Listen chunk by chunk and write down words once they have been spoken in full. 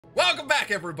Welcome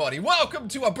back, everybody. Welcome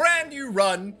to a brand new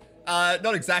run.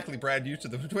 Not exactly brand new to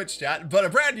the Twitch chat, but a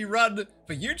brand new run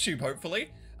for YouTube,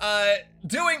 hopefully.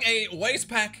 Doing a waste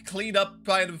pack cleanup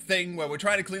kind of thing where we're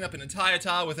trying to clean up an entire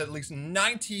tower with at least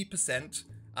 90%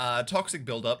 toxic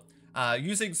buildup,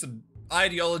 using some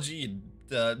ideology and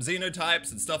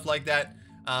xenotypes and stuff like that.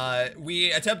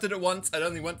 We attempted it once. It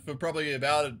only went for probably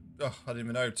about, I don't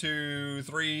even know,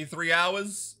 3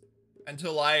 hours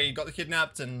until I got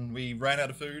kidnapped and we ran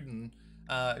out of food and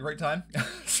a great time.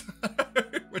 So,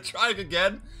 we're trying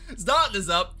again, starting this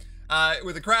up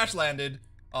with a crash landed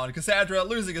on Cassandra,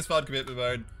 losing his fun commitment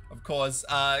mode, of course,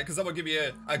 because I'm gonna give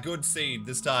you a good seed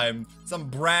this time. Some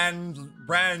brand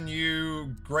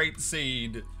new great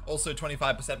seed. Also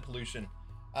 25% pollution.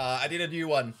 I need a new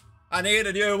one. I need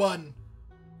a new one.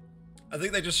 I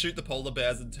think they just shoot the polar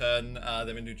bears and turn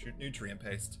them into nutrient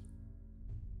paste.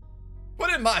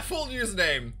 Put in my full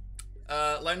username.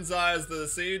 Lenzar is the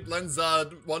seed.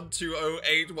 Lenzar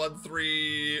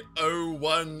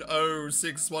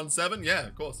 120813010617. Yeah,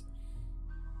 of course.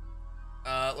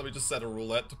 Let me just set a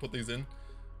roulette to put these in.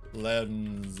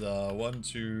 Lenzar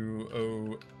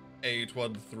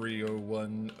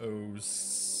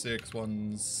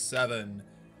 120813010617.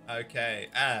 Okay,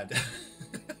 add.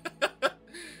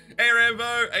 Hey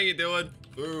Rambo, how you doing?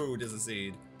 Food is a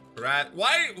seed. Right?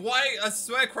 Why? I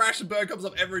swear crash and burn comes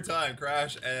up every time.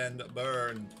 Crash and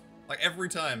burn. Like every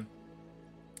time.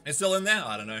 It's still in there?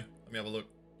 I don't know. Let me have a look.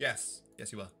 Yes.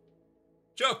 Yes, you are.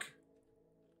 Joke.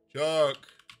 Joke.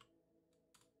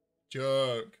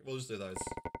 Joke. We'll just do those.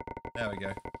 There we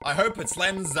go. I hope it's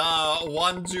Lenzar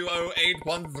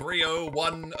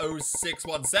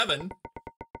 120813010617.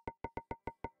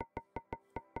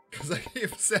 Because I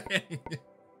keep saying.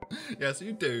 Yes,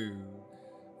 you do.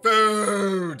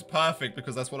 Food! Perfect,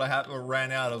 because that's what I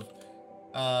ran out of.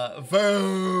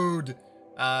 Food!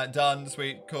 Done.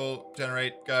 Sweet. Cool.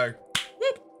 Generate. Go.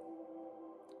 Whoop!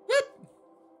 Whoop!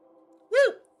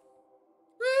 Woo!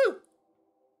 Woo!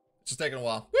 It's just taking a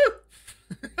while. Woo!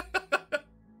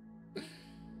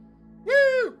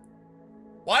 Woo!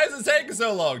 Why is it taking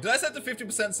so long? Did I set the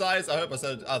 50% size? I hope I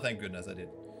said. Oh, thank goodness I did.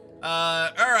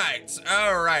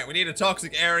 Alright, we need a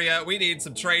toxic area, we need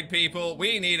some trade people,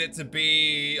 we need it to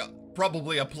be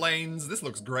probably a plains. This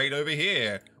looks great over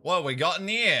here. What have we got in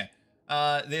here?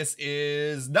 This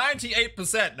is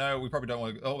 98%. No, we probably don't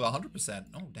want to, 100%.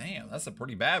 Oh, damn, that's a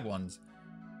pretty bad ones.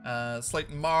 Slate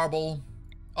and marble.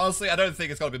 Honestly, I don't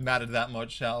think it's gonna be mattered that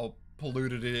much how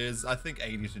polluted it is. I think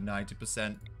 80 to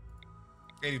 90%.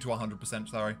 80 to 100%,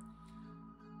 sorry.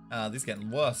 These are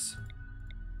getting worse.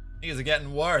 These are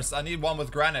getting worse. I need one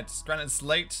with granite. Granite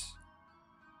slate.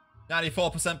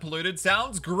 94% polluted.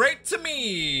 Sounds great to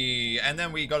me. And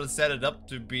then we got to set it up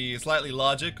to be slightly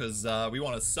larger because we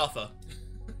want to suffer.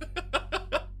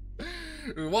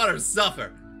 We want to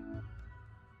suffer.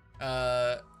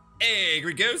 Hey,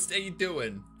 Greek Ghost, how you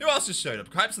doing? Who else just showed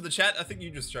up? Cripes in the chat. I think you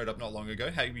just showed up not long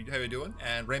ago. How you doing?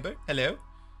 And Rainbow, hello.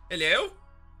 Hello.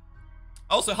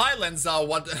 Also, hi, Lenzar.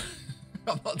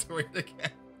 I'm not doing it again.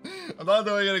 I'm not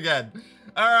doing it again.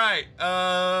 Alright,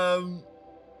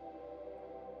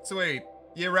 sweet.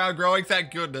 Year-round growing,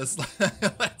 thank goodness.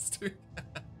 Let's do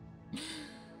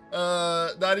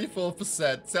that.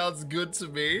 94%. Sounds good to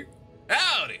me.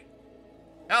 Howdy!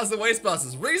 How's the waste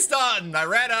buses? Restarting! I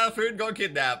ran out of food and got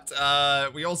kidnapped.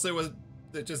 We also was...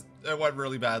 It went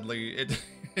really badly.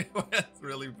 It went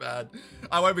really bad.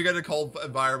 I won't be getting a cold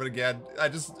environment again.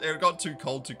 It got too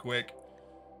cold too quick.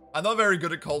 I'm not very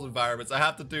good at cold environments. I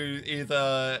have to do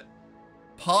either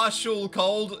partial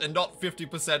cold and not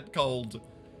 50% cold.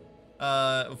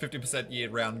 Or 50% year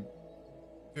round.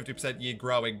 50% year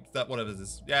growing. That whatever this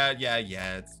is. Yeah,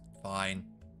 it's fine.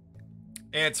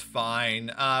 It's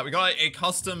fine. We got a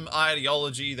custom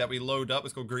ideology that we load up.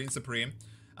 It's called Green Supreme.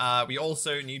 We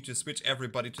also need to switch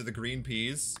everybody to the green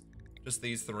peas. Just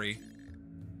these three.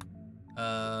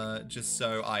 Just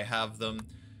so I have them.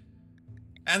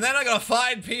 And then I gotta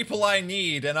find people I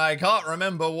need, and I can't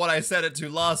remember what I set it to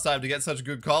last time to get such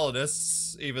good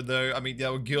colonists, even though, I mean, they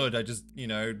were good, I just, you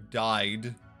know,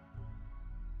 died.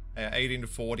 18 to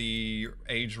 40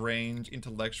 age range,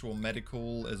 intellectual,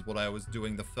 medical is what I was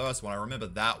doing the first one. I remember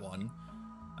that one.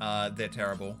 They're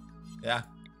terrible. Yeah,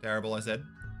 terrible, I said.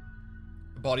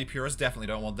 Body purist, definitely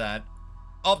don't want that.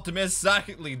 Optimist,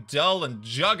 psychically dull, and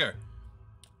jugger.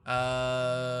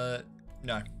 No.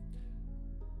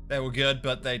 They were good,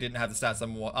 but they didn't have the stats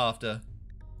I'm after.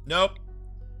 Nope.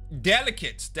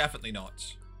 Delicate, definitely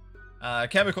not.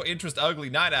 Chemical interest, ugly,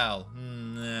 night owl.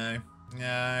 No.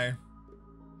 No.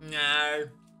 No.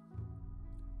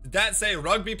 Did that say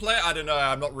rugby player? I don't know,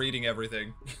 I'm not reading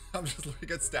everything. I'm just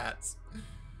looking at stats.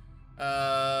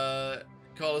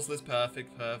 colors list.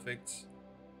 Perfect, perfect.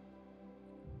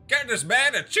 Get this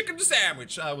man a chicken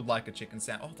sandwich. I would like a chicken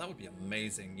sandwich. Oh, that would be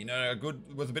amazing. You know, a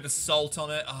good with a bit of salt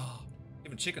on it. Oh,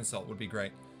 even chicken salt would be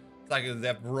great. It's like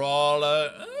a brawler.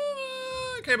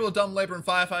 Capable of dumb labor and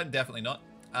firefighting? Definitely not.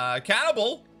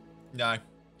 Cannibal? No.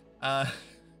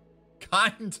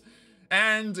 Kind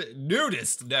and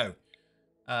nudist? No.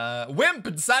 Wimp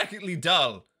and psychically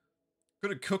dull.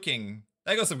 Good at cooking.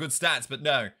 They got some good stats, but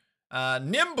no.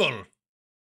 Nimble.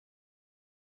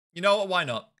 You know what? Why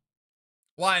not?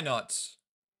 Why not?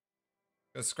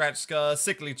 Got a scratch scar,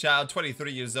 sickly child,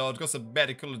 23 years old, got some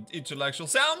medical and intellectual.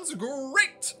 Sounds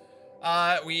great!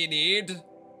 We need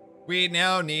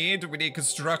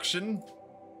construction.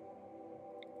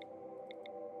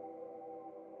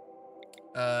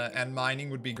 And mining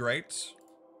would be great.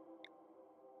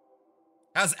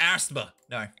 How's asthma?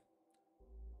 No.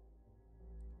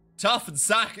 Tough and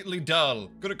psychically dull.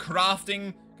 Good at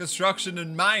crafting, construction,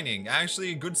 and mining.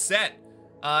 Actually, a good set.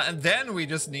 And then we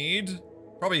just need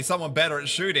probably someone better at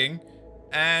shooting.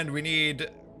 And we need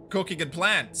cooking and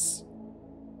plants.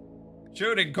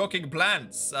 Shooting, cooking,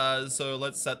 plants. So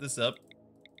let's set this up.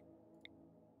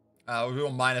 We'll do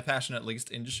a minor passion at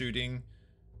least into shooting,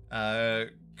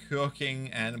 cooking,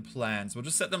 and plants. We'll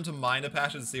just set them to minor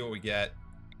passion and see what we get.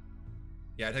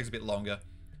 Yeah, it takes a bit longer.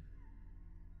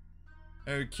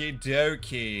 Okie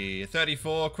dokie.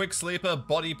 34, quick sleeper,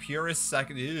 body purist,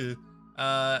 second.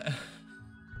 But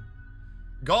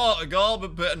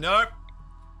nope.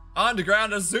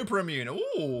 Underground is super immune.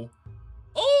 Ooh.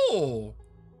 Oh.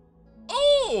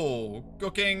 Oh.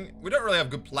 Cooking. We don't really have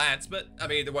good plants, but I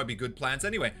mean, there won't be good plants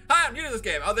anyway. Hi, I'm new to this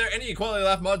game. Are there any quality of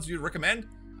life mods you'd recommend?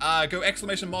 Go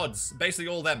exclamation mods. Basically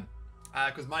all them.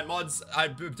 Because my mods, I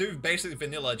do basically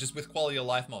vanilla just with quality of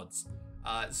life mods.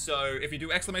 So if you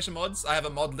do exclamation mods, I have a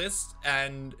mod list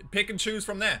and pick and choose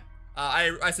from there.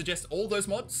 I suggest all those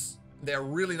mods. They're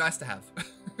really nice to have.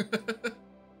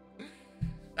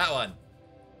 That one.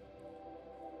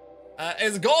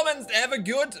 Is Gorman's ever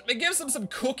good? It gives them some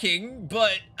cooking,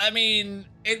 but I mean,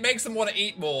 it makes them want to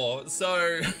eat more.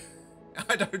 So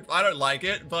I don't like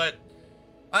it, but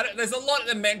there's a lot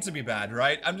that are meant to be bad,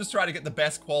 right? I'm just trying to get the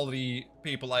best quality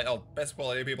people I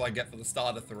get for the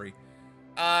starter 3.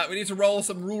 We need to roll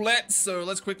some roulettes, so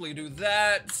let's quickly do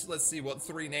that. Let's see what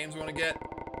 3 names we want to get.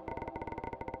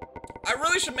 I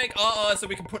really should make so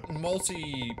we can put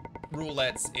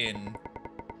multi-roulettes in.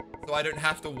 So I don't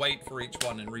have to wait for each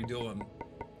one and redo them.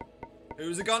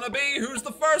 Who's it gonna be? Who's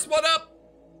the first one up?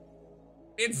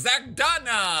 It's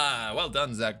Zakdana! Well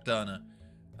done, Zakdana.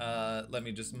 Let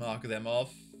me just mark them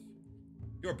off.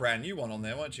 You're a brand new one on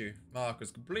there, weren't you? Mark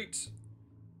is complete.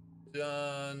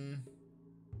 Done.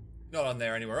 Not on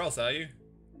there anywhere else, are you?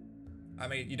 I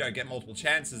mean, you don't get multiple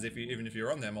chances even if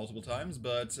you're on there multiple times,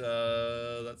 but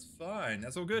that's fine.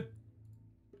 That's all good.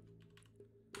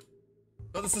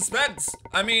 But the suspense!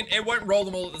 I mean, it won't roll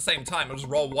them all at the same time. It'll just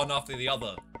roll one after the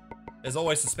other. There's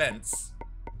always suspense.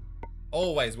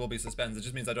 Always will be suspense. It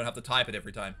just means I don't have to type it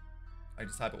every time. I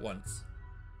just type it once.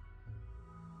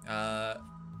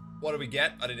 What do we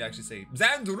get? I didn't actually see.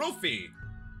 Zandurufi!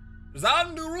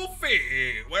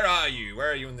 Zandurufi! Where are you?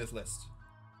 Where are you in this list?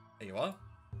 There you are.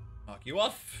 Mark you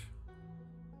off.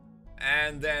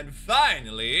 And then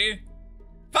finally...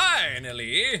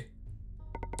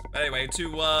 Anyway, to,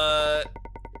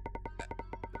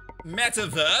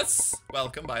 Metaverse.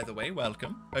 Welcome, by the way,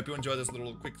 welcome. Hope you enjoy those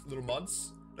quick little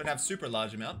mods. Don't have super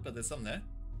large amount, but there's some there.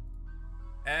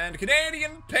 And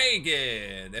Canadian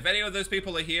Pagan. If any of those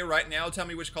people are here right now, tell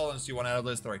me which colonists you want out of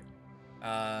those 3.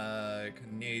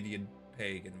 Canadian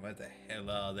Pagan. Where the hell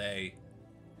are they?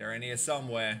 They're in here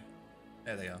somewhere.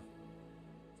 There they are.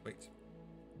 Sweet.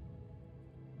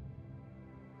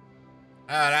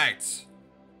 Alright.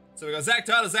 So we got Zach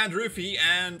Tyler, Zandrufi,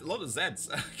 and a lot of Zeds.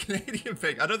 Canadian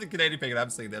Pig. I don't think Canadian Pig, I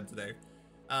haven't seen them today.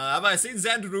 Have I seen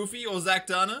Zandrufi or Zach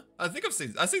Dana? I think I've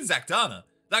seen Zach Dana.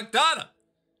 Zach Dana!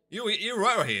 You were here.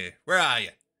 Where are you?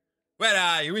 Where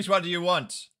are you? Which one do you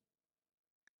want?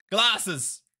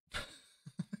 Glasses!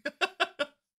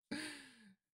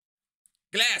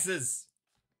 Glasses!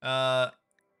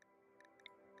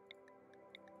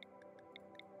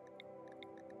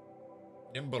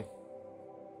 Nimble.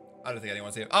 I don't think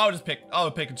anyone's here.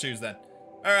 I'll pick and choose then.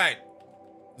 Alright.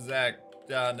 Zach,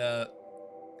 Dana,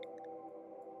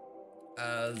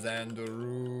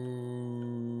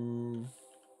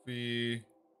 Zandarufi,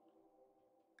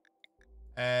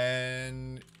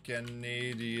 and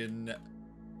Canadian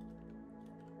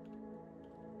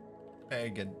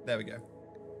Pagan. There we go.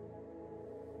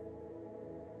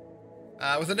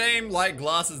 With a name like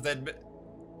Glasses, they'd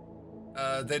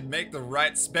make the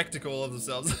right spectacle of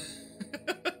themselves.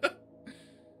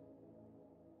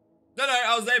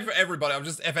 was there for everybody. I'm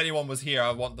just, if anyone was here,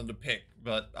 I want them to pick,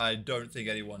 but I don't think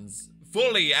anyone's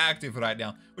fully active right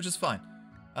now, which is fine.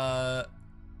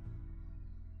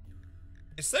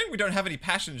 It's saying we don't have any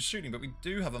passion in shooting, but we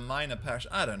do have a minor passion.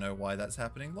 I don't know why that's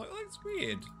happening. Like, it's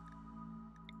weird.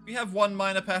 We have one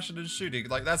minor passion in shooting.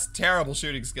 Like, that's terrible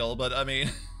shooting skill, but I mean,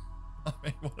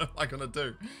 what am I gonna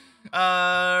do?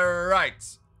 Right.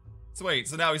 Sweet,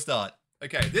 so now we start.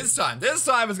 Okay, this time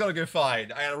is gonna go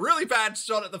fine. I had a really bad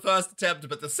shot at the first attempt,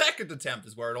 but the second attempt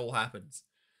is where it all happens.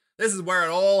 This is where it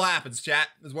all happens, chat.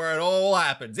 This is where it all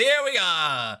happens. Here we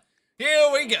are.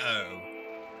 Here we go.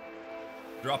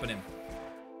 Dropping him.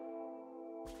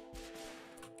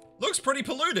 Looks pretty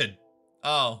polluted.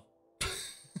 Oh.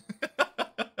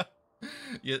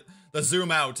 The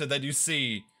zoom out and then you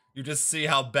just see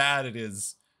how bad it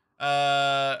is.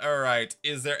 Alright.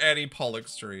 Is there any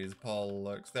Pollux trees?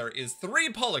 There is 3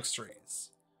 Pollux trees.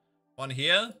 One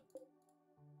here.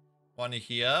 One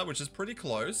here, which is pretty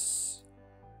close.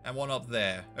 And one up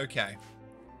there. Okay.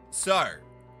 So,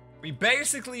 we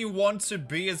basically want to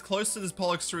be as close to this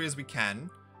Pollux tree as we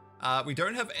can. We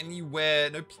don't have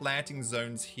anywhere, no planting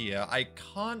zones here. I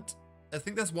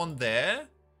think there's one there.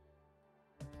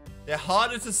 They're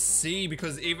harder to see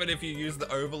because even if you use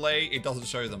the overlay, it doesn't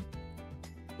show them.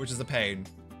 Which is a pain.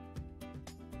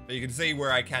 But you can see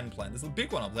where I can plant. There's a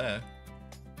big one up there.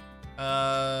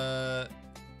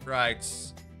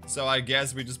 Right. So I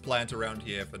guess we just plant around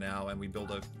here for now and we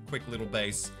build a quick little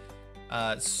base.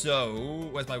 So,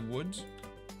 where's my wood?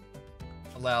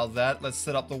 Allow that. Let's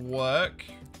set up the work.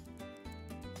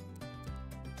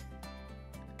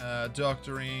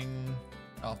 Doctoring.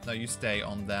 Oh, no, you stay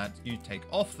on that. You take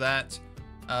off that.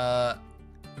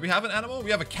 Do we have an animal? We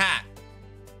have a cat.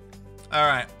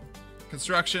 Alright.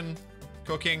 Construction.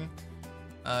 Cooking.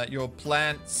 Your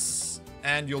plants.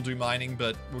 And you'll do mining,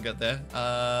 but we'll get there.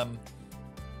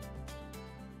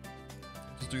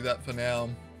 Just do that for now.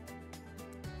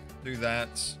 Do that.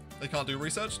 They can't do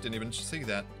research? Didn't even see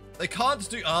that. They can't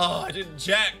do... Oh, I didn't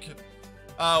check.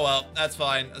 Oh, well, that's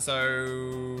fine.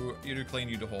 So, you do clean,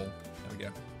 you do haul. There we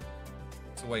go.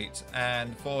 Sweet.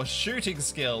 And for shooting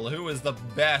skill, who is the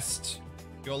best?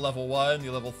 You're level 1,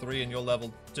 you're level 3, and you're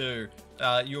level 2.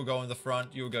 You'll go in the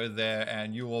front, you'll go there,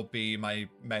 and you will be my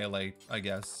melee, I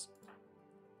guess.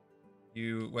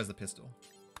 Where's the pistol?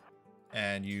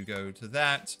 And you go to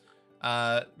that.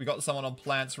 We got someone on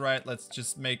plants, right? Let's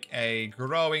just make a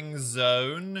growing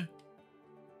zone.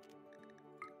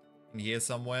 In here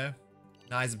somewhere.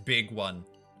 Nice big one.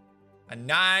 A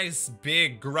nice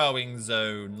big growing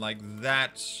zone like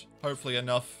that. Hopefully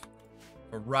enough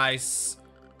for rice.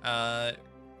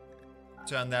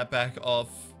 Turn that back off.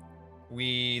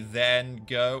 We then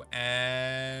go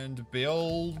and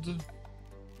build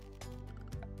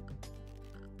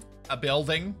a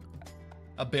building.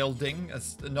 A building.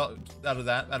 Not out of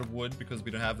that, out of wood because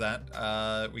we don't have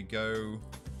that. We go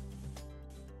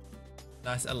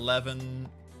nice 11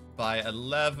 by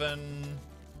 11.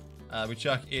 We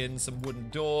chuck in some wooden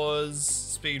doors.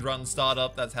 Speed run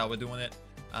startup. That's how we're doing it.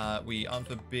 We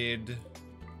unforbid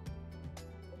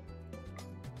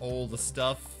all the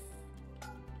stuff.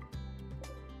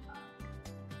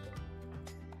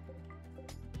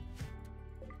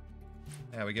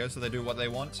 There we go. So they do what they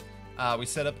want. We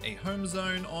set up a home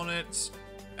zone on it.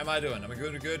 Am I doing? Am I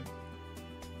good or good?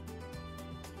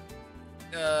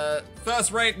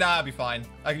 First rate? Nah, I'll be fine.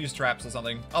 I can use traps or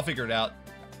something. I'll figure it out.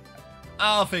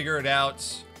 I'll figure it out.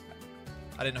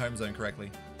 I didn't home zone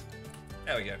correctly.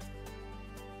 There we go.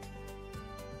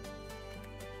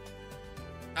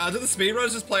 Do the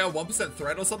speedrunners just play on 1%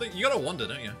 threat or something? You gotta wonder,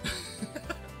 don't you?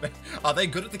 Are they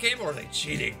good at the game or are they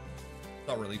cheating?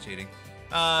 Not really cheating.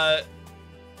 I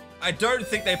don't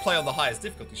think they play on the highest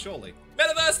difficulty, surely.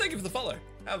 Metaverse, thank you for the follow.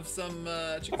 Have some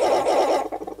chicken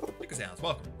sounds.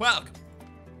 Welcome. Welcome.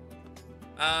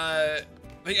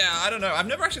 But yeah, I don't know. I've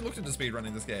never actually looked into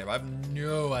speedrunning this game. I have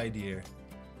no idea.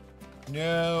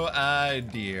 No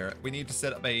idea. We need to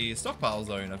set up a stockpile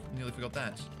zone. I nearly forgot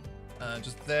that.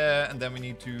 Just there, and then we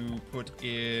need to put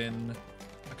in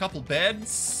a couple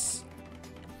beds.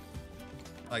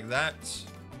 Like that.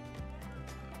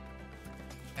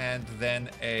 And then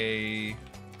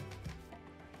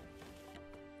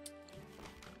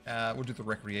we'll do the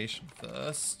recreation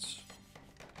first.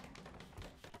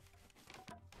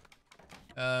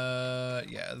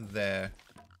 Yeah, there.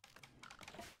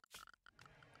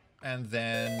 And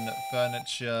then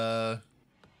furniture.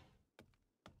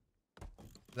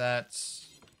 That.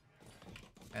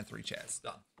 And 3 chairs.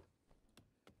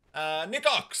 Done. Nick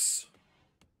Ox!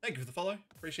 Thank you for the follow.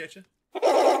 Appreciate you.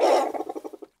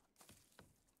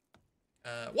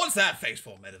 What's that face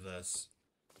for, Metaverse?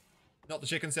 Not the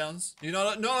chicken sounds? You're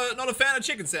not a fan of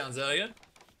chicken sounds, are you?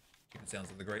 Chicken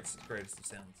sounds are the greatest of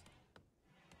sounds.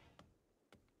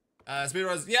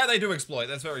 Speedrunners, yeah, they do exploit.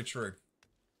 That's very true.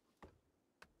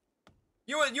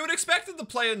 You would expect them to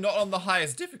play not on the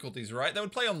highest difficulties, right? They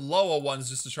would play on lower ones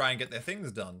just to try and get their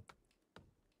things done.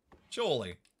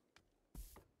 Surely.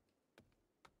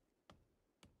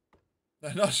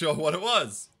 I'm not sure what it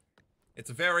was. It's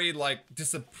a very, like,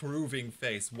 disapproving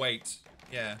face. Wait.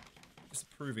 Yeah.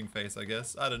 Disapproving face, I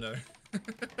guess. I don't know.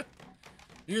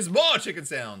 Use more chicken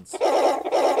sounds.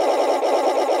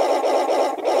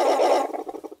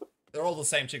 They're all the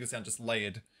same chicken sound, just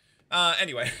layered.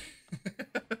 Anyway.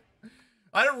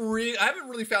 I haven't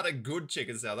really found a good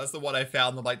chicken sound. That's the one I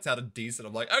found that like sounded decent.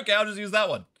 I'm like, okay, I'll just use that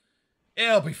one.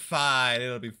 It'll be fine.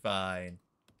 It'll be fine.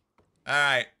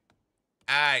 Alright.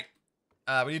 Alright.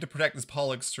 We need to protect this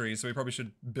Pollux tree, so we probably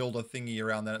should build a thingy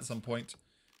around that at some point.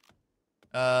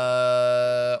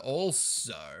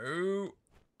 Also,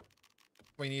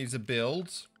 we need to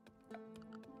build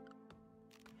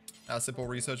a simple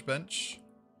research bench.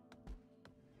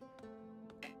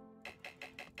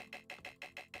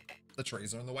 The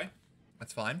trees are in the way.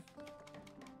 That's fine.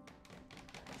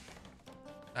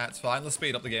 That's fine. Let's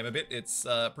speed up the game a bit. It's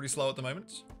pretty slow at the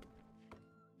moment.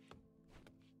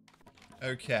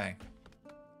 Okay.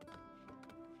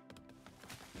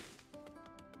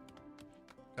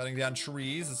 Cutting down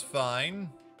trees is fine.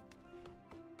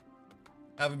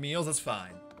 Having meals, that's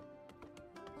fine.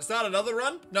 Start another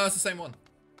run? No, it's the same one.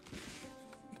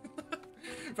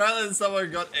 Apparently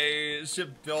someone got a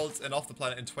ship built and off the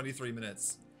planet in 23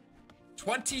 minutes.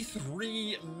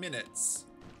 23 minutes.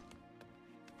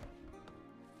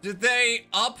 Did they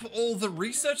up all the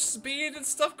research speed and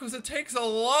stuff? Because it takes a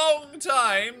long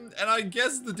time, and I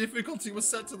guess the difficulty was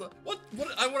set to the... What?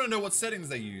 I want to know what settings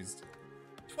they used.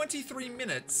 23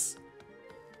 minutes?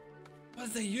 What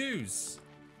did they use?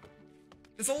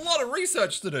 There's a lot of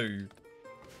research to do. You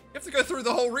have to go through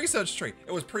the whole research tree.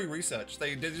 It was pre-research.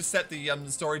 They just set the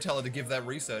storyteller to give that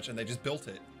research, and they just built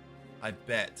it. I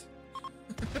bet.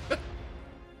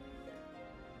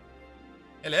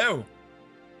 Hello.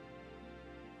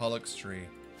 Pollux tree.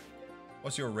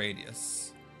 What's your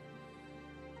radius?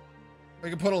 We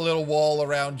can put a little wall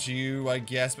around you, I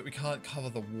guess, but we can't cover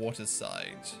the water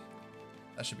side.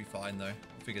 That should be fine, though.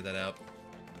 We'll figure that out.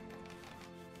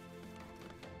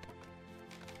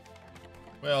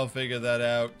 We'll figure that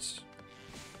out.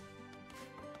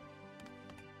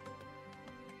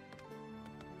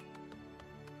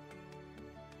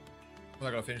 We're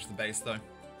not gonna finish the base, though.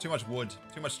 Too much wood.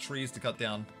 Too much trees to cut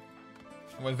down.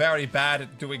 And we're very bad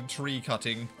at doing tree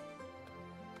cutting.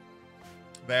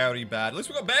 Very bad. At least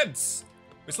we got beds.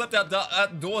 We slept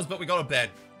outdoors, but we got a bed.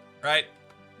 Right?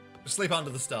 We sleep under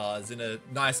the stars in a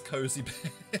nice, cozy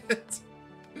bed.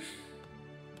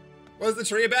 What is the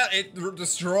tree about? It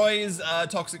destroys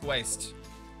toxic waste.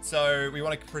 So we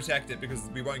want to protect it because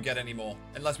we won't get any more.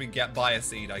 Unless we buy a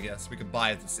seed, I guess. We could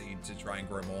buy the seed to try and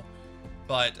grow more.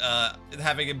 But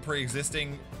having it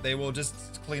pre-existing, they will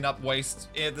just clean up waste.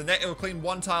 It'll clean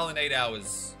one tile in 8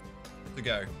 hours to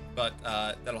go. But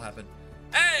that'll happen.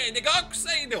 Hey, Nigox,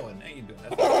 how you doing? How you doing?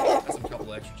 That's some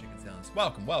couple of extra chicken sounds.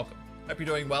 Welcome, welcome. Hope you're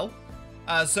doing well.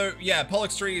 So yeah,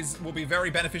 Pollux trees will be very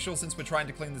beneficial since we're trying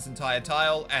to clean this entire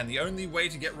tile, and the only way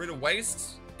to get rid of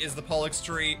waste is the Pollux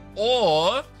tree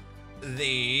or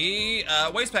the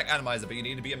waste pack atomizer, but you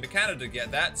need to be a mechanic to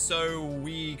get that, so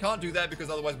we can't do that because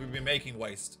otherwise we'd be making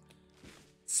waste.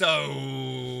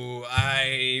 So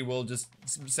I will just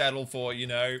settle for, you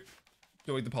know,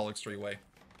 doing the Pollux tree way.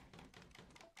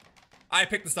 I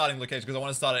picked the starting location because I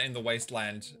want to start it in the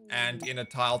wasteland and in a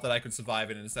tile that I could survive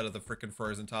in instead of the frickin'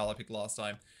 frozen tile I picked last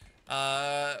time.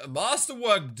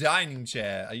 Masterwork dining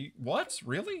chair. Are you, what?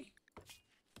 Really?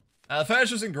 The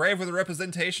furniture is engraved with a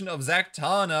representation of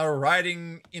Zaktana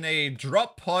riding in a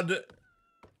drop pod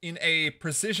in a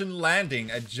precision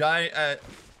landing. A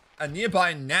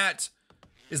nearby gnat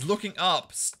is looking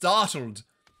up, startled.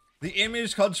 The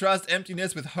image contrasts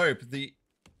emptiness with hope.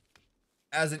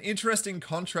 As an interesting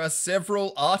contrast,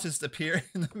 several artists appear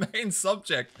in the main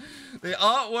subject. The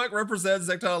artwork represents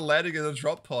Zaktana landing in a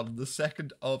drop pod the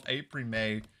 2nd of April,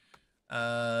 May.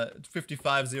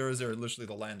 5500, literally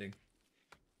the landing.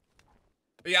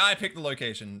 But yeah, I picked the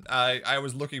location. I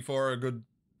was looking for a good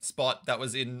spot that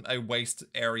was in a waste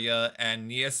area and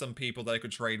near some people that I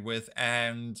could trade with,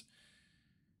 and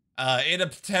in a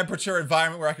temperature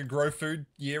environment where I could grow food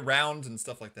year round and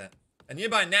stuff like that. A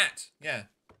nearby gnat, yeah.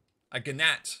 A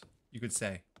gnat, you could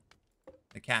say.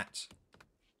 A cat.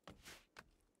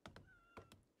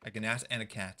 A gnat and a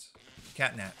cat.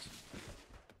 Cat gnat.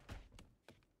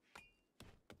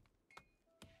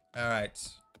 Alright.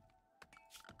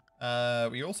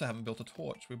 We also haven't built a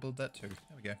torch. We'll build that too.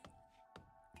 There we go.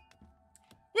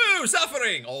 Woo!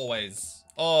 Suffering! Always.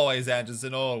 Always,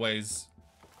 Anderson, always.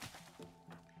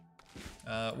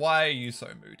 Why are you so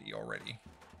moody already?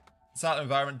 Silent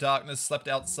environment, darkness, slept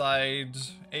outside,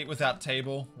 ate without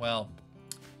table. Well.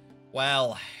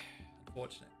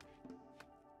 Unfortunate.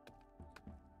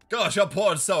 Gosh, your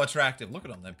porn's so attractive. Look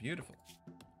at them, they're beautiful.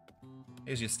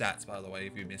 Here's your stats, by the way,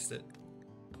 if you missed it.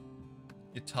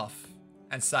 You're tough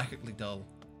and psychically dull.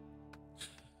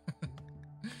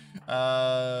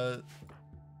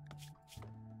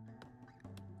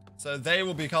 So they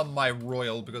will become my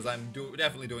royal because I'm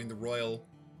definitely doing the royal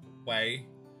way.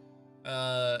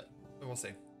 We'll see.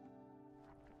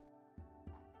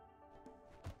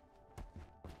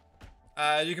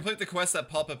 You complete the quests that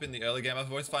pop up in the early game. I've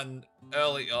always find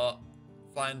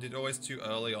it always too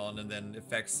early on and then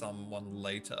affects someone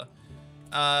later.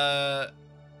 I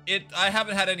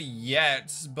haven't had any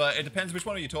yet, but it depends which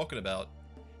one are you talking about.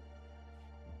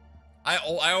 I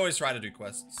always try to do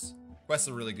quests. Quests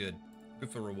are really good. Good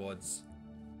for rewards.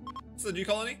 Is this a new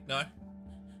colony? No.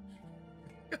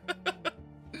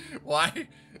 Why?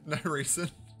 No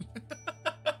reason.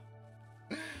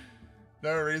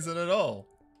 No reason at all.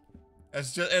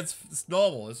 It's just, it's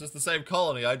normal. It's just the same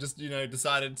colony. I just, you know,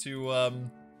 decided to,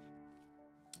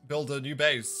 build a new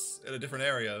base in a different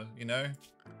area, you know?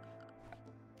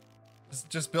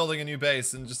 Just building a new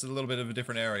base in just a little bit of a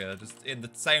different area. Just in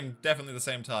the same, definitely the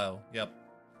same tile. Yep.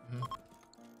 Mm-hmm.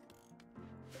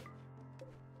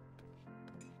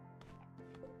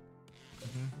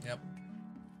 Yep.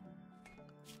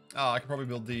 Oh, I could probably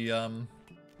build the,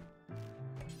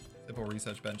 simple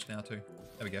research bench now too.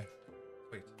 There we go.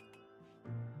 Sweet.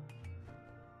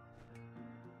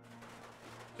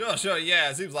 Sure,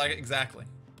 yeah, seems like it, exactly.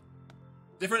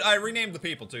 Different, I renamed the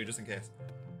people too, just in case.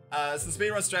 So the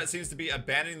speedrun strat seems to be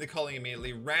abandoning the colony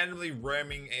immediately, randomly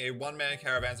roaming a one-man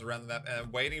caravans around the map,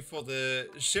 and waiting for the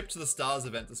ship to the stars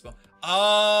event to spawn.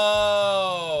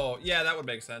 Oh, yeah, that would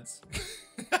make sense.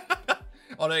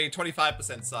 On a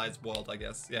 25% size world, I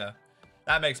guess, yeah.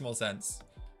 That makes more sense.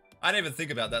 I didn't even think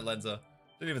about that, Lenza.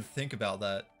 Didn't even think about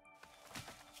that.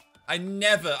 I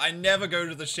never go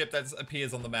to the ship that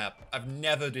appears on the map. I've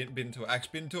never been to it. I've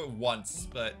actually been to it once,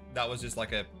 but that was just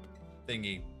like a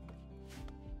thingy.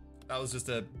 That was just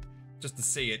to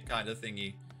see it kind of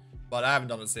thingy. But I haven't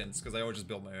done it since, because I always just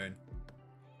built my own.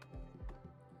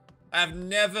 I've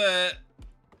never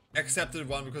accepted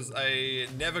one because I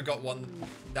never got one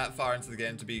that far into the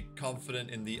game to be confident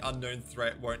in the unknown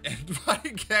threat won't end my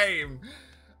game.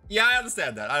 Yeah, I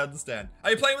understand that. I understand.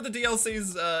 Are you playing with the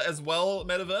DLCs as well,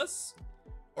 Metaverse?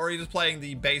 Or are you just playing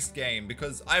the base game?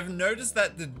 Because I've noticed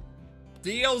that the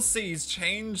DLCs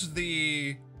change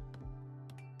the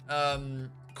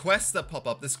quests that pop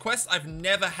up. This quest I've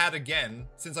never had again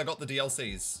since I got the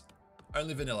DLCs.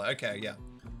 Only vanilla. Okay, yeah.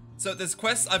 So there's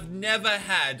quests I've never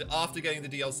had after getting the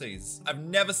DLCs. I've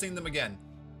never seen them again.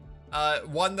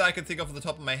 One that I can think of off the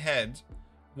top of my head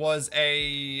was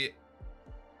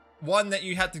one that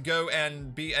you had to go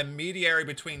and be a mediator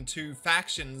between two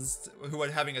factions who were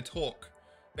having a talk.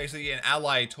 Basically an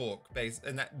ally talk.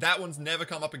 And that one's never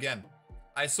come up again.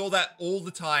 I saw that all the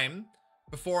time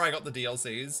before I got the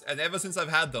DLCs. And ever since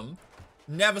I've had them,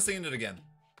 never seen it again.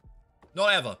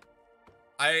 Not ever.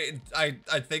 I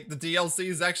think the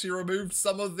DLCs actually removed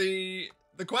some of the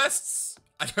quests.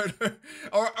 I don't know.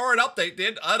 Or an update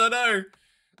did. I don't know.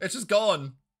 It's just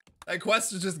gone. That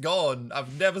quest is just gone.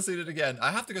 I've never seen it again.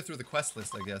 I have to go through the quest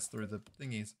list, I guess, through the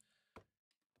thingies.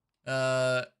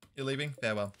 You're leaving?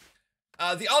 Farewell.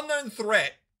 The unknown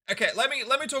threat. Okay, let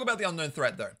me talk about the unknown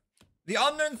threat though. The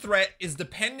unknown threat is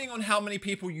depending on how many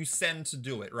people you send to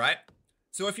do it, right?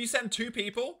 So if you send 2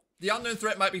 people, the unknown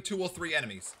threat might be 2 or 3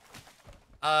 enemies.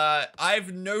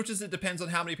 I've noticed it depends on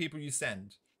how many people you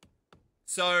send.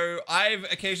 So I've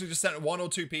occasionally just sent 1 or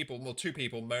 2 people, well 2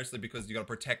 people mostly because you gotta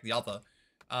protect the other.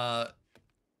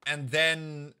 And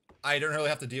then I don't really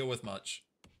have to deal with much.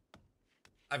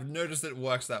 I've noticed that it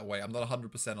works that way. I'm not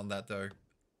 100% on that though.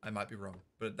 I might be wrong,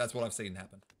 but that's what I've seen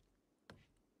happen.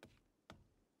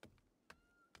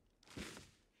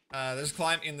 Just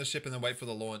climb in the ship and then wait for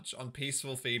the launch. On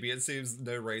peaceful Phoebe, it seems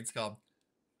no raids come.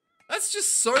 That's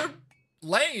just so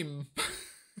lame.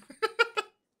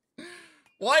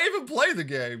 Why even play the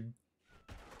game?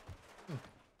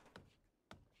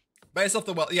 Based off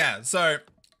the wealth, yeah, so,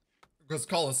 because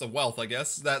colonists are wealth, I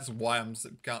guess. That's why I'm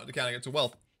counting it to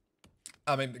wealth.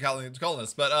 I mean, counting it to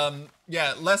colonists. But,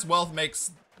 yeah, less wealth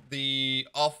makes the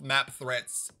off-map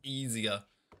threats easier.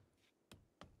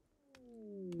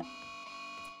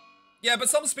 Yeah, but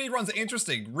some speedruns are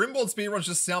interesting. Rimworld speedruns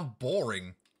just sound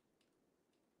boring.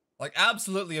 Like,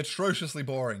 absolutely atrociously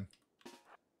boring.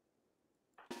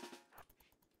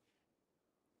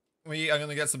 We are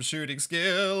gonna get some shooting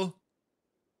skill.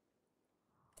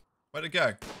 Where'd it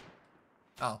go?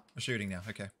 Oh, we're shooting now.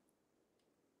 Okay.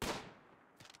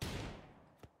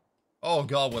 Oh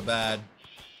god, we're bad.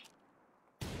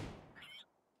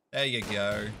 There you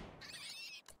go.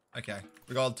 Okay,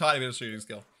 we got a tiny bit of shooting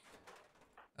skill.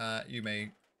 You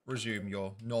may resume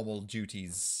your normal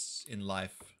duties in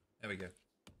life. There we go.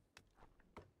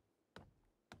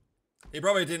 He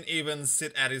probably didn't even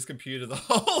sit at his computer the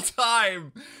whole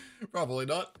time. Probably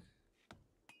not.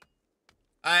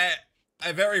 I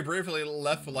very briefly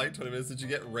left for like 20 minutes. Did you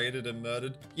get raided and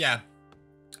murdered? Yeah.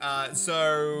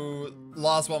 So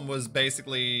last one was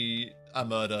basically a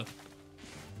murder.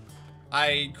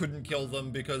 I couldn't kill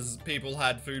them because people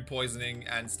had food poisoning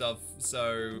and stuff,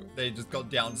 so they just got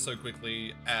down so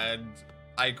quickly and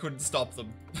I couldn't stop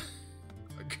them.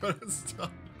 I couldn't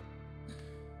stop.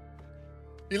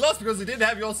 He lost because he didn't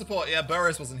have your support. Yeah,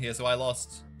 Burris wasn't here, so I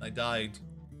lost. I died.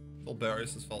 It's all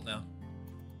Burris' fault now.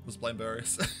 Let's blame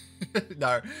Burris.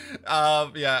 No.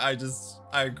 Yeah,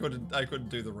 I couldn't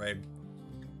do the raid.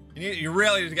 You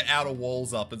really need to get outer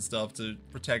walls up and stuff to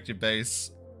protect your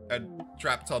base. And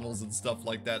trap tunnels and stuff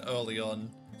like that early on.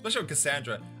 Especially with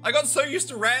Cassandra. I got so used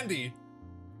to Randy.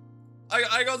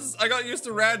 I got used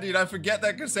to Randy and I forget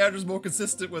that Cassandra's more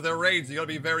consistent with her raids. You gotta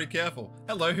be very careful.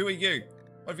 Hello, who are you?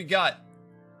 What have you got?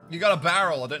 You got a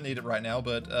barrel. I don't need it right now,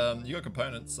 but you got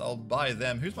components. I'll buy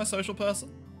them. Who's my social person?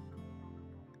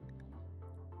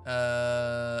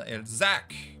 It's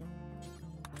Zach.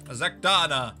 Zach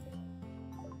Dana.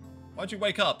 Why'd you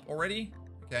wake up already?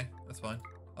 Okay, that's fine.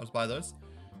 I'll just buy those.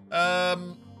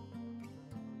 That'll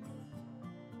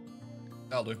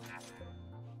do.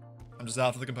 I'm just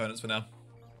after the components for now.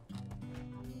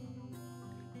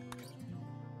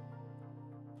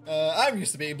 I'm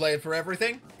used to being blamed for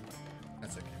everything.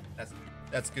 That's okay.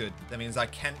 That's good. That means I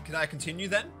can I continue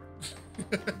then?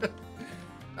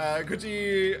 Could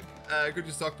you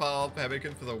stockpile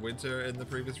pemmican for the winter in the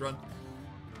previous run?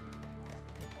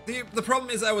 The problem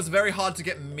is that it was very hard to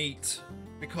get meat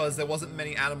because there wasn't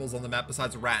many animals on the map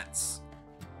besides rats.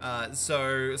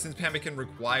 So since pemmican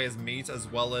requires meat as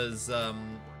well as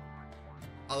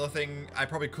other thing, I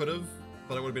probably could have,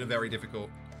 but it would have been very difficult.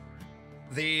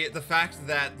 The fact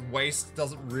that waste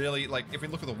doesn't really, like, if we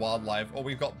look at the wildlife, or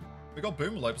we got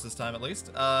boomalopes this time at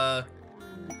least.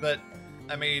 But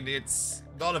I mean, it's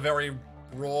not a very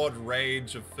broad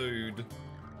range of food,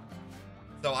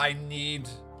 so I need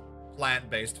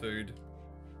plant-based food.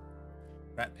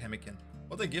 Rat pemmican.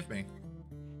 What'd they give me?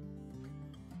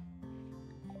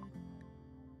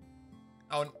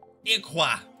 Oh, an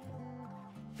Equa.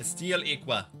 A steel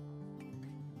Equa.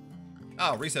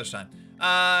 Oh, research time.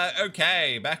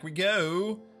 Okay, back we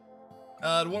go.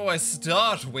 What do I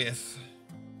start with?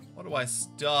 What do I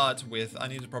start with? I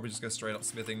need to probably just go straight up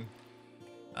smithing.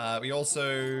 We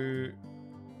also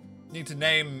need to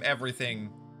name everything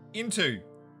into.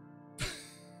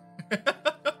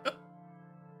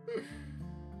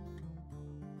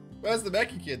 Where's the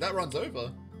Mechie kid? That run's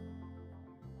over.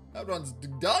 That run's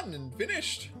done and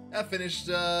finished. That finished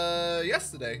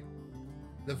yesterday.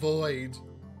 The void.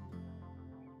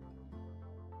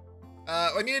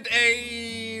 I need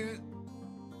a...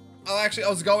 Oh, actually, I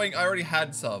already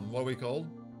had some. What are we called?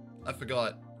 I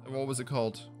forgot. What was it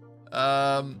called?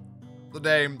 The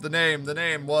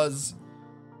name was...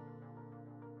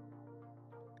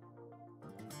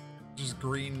 just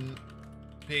green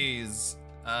peas.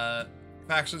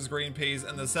 Factions green peas,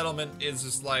 and the settlement is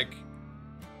just like...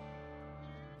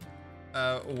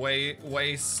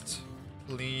 waste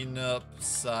cleanup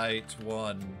site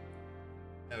 1.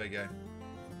 There we go.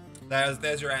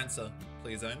 There's your answer.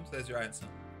 Please, owned. There's your answer.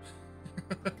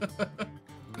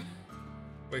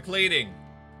 We're cleaning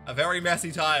a very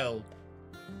messy tile.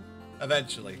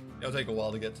 Eventually. It'll take a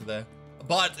while to get to there.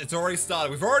 But it's already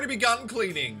started. We've already begun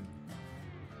cleaning.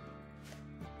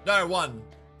 No, 1.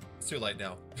 It's too late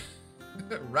now.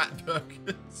 Rat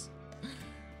burgers.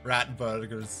 Rat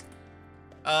burgers.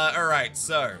 Alright,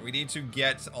 so we need to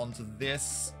get onto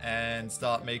this and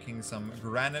start making some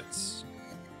granite.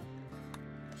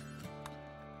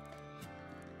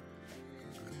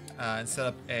 And set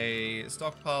up a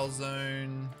stockpile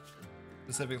zone,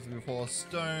 specifically for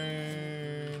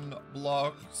stone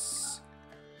blocks.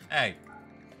 Hey,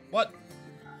 what?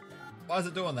 Why is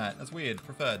it doing that? That's weird.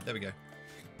 Preferred. There we go.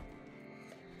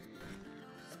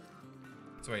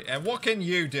 Sweet. And what can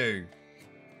you do?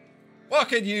 What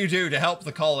can you do to help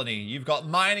the colony? You've got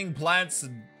mining, plants,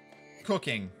 and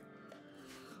cooking.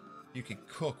 You can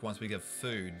cook once we get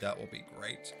food. That will be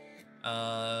great.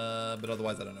 But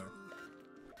otherwise, I don't know.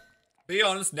 Be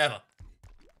honest, never.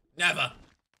 Never.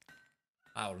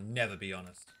 I will never be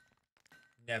honest.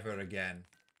 Never again.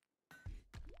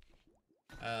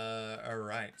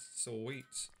 Alright. Sweet.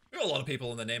 We got a lot of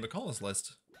people on the name of callers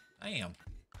list. Damn.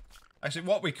 Actually,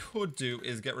 what we could do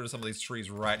is get rid of some of these trees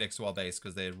right next to our base,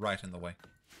 because they're right in the way.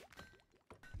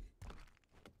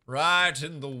 Right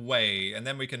in the way. And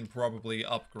then we can probably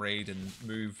upgrade and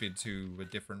move into a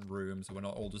different room, so we're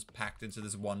not all just packed into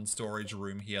this one storage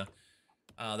room here.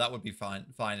 That would be fine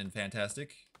and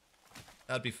fantastic.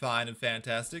 That'd be fine and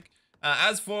fantastic.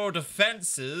 As for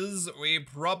defenses, we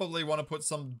probably want to put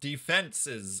some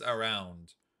defenses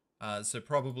around. So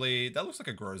probably, that looks like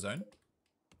a grow zone.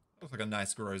 Looks like a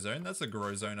nice grow zone. That's a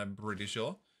grow zone, I'm pretty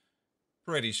sure.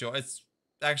 Pretty sure. It's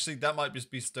actually, that might just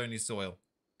be stony soil.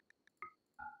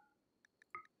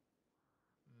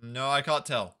 No, I can't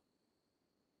tell.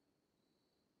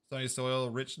 Stony soil,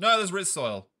 rich. No, there's rich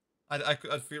soil. I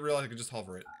feel like I could just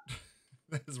hover it.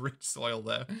 There's rich soil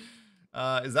there.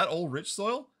 Is that all rich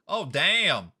soil? Oh,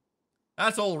 damn.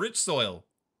 That's all rich soil.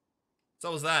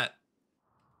 So was that.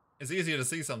 It's easier to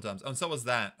see sometimes. Oh, and so was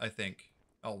that, I think.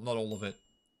 Oh, not all of it.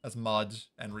 That's mud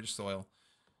and rich soil.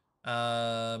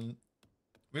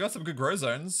 We got some good grow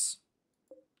zones.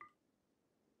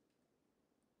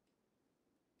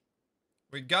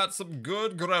 We got some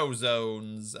good grow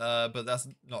zones, but that's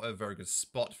not a very good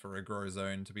spot for a grow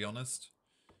zone, to be honest.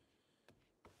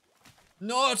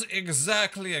 Not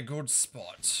exactly a good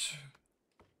spot.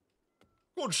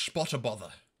 Good spot to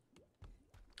bother.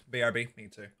 BRB, me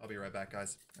too. I'll be right back,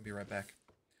 guys. I'll be right back.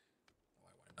 Oh,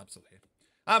 I won't. I'm still here.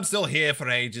 I'm still here for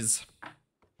ages. I'm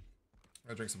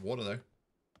gonna drink some water, though.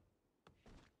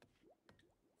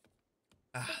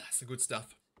 Ah, that's the good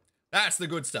stuff. That's the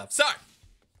good stuff. So,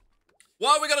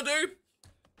 what are we gonna do?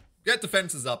 Get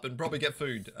defenses up and probably get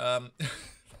food.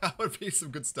 That would be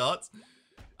some good starts.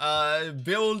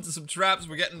 Build some traps.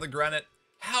 We're getting the granite.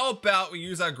 How about we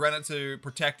use our granite to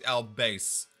protect our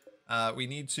base? We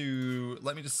need to...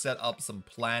 Let me just set up some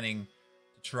planning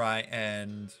to try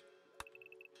and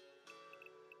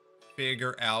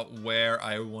figure out where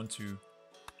I want to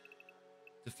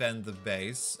defend the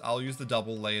base. I'll use the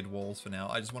double layered walls for now.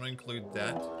 I just want to include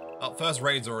that. Oh, first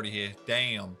raid's already here.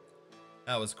 Damn.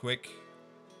 That was quick.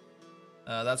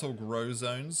 That's all grow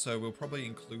zones, so we'll probably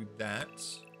include that.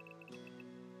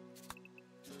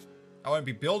 I won't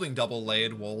be building double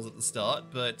layered walls at the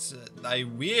start, but I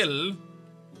will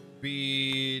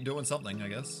be doing something, I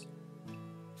guess.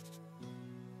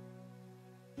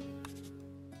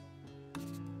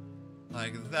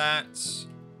 Like that.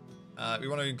 We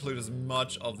want to include as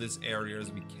much of this area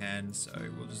as we can, so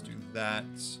we'll just do that.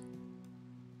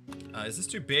 Is this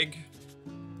too big?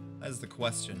 That is the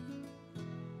question.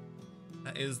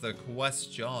 That is the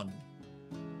question.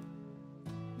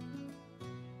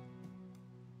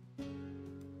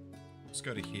 Let's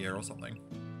go to here or something.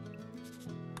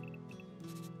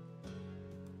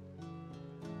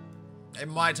 It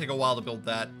might take a while to build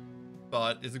that,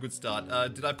 but it's a good start.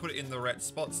 Did I put it in the right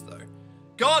spots though?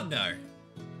 God no!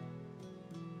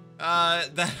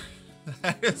 That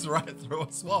is right through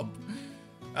a swamp.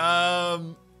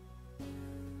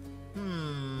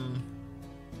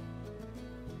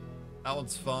 That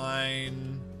one's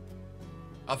fine.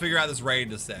 I'll figure out this raid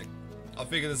in a sec. I'll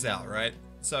figure this out, right?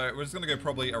 So we're just gonna go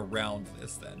probably around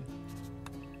this then.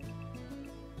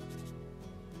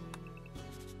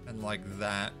 And like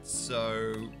that,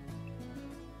 so...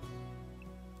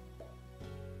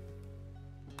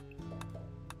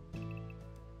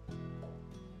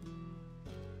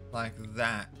 Like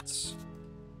that.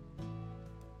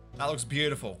 That looks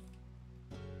beautiful.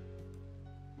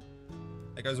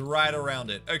 It goes right around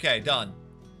it. Okay, done.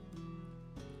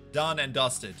 Done and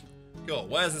dusted. Cool,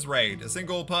 where's this raid? A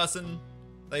single person?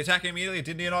 They attack immediately?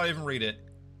 Didn't you not even read it?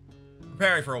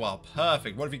 Preparing for a while.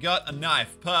 Perfect. What have you got? A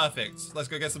knife. Perfect. Let's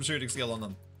go get some shooting skill on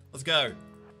them. Let's go.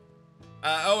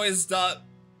 I always start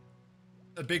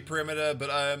a big perimeter, but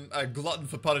I'm a glutton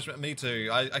for punishment. Me too.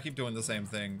 I keep doing the same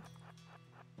thing.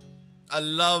 I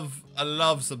love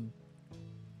some...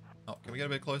 Oh, can we get a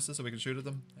bit closer so we can shoot at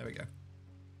them? There we go.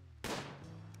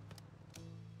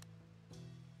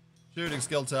 Shooting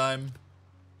skill time.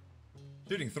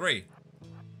 Shooting 3.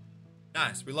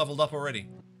 Nice, we leveled up already.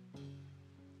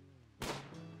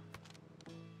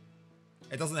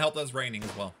 It doesn't help that it's raining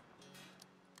as well.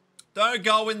 Don't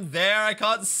go in there, I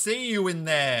can't see you in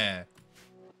there.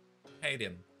 Hate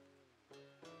him.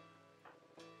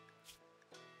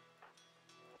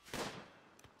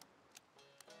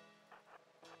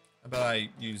 How about I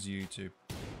use you to...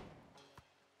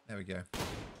 There we go.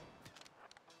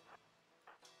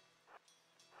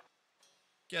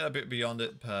 Get a bit beyond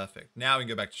it. Perfect. Now we can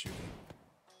go back to shooting.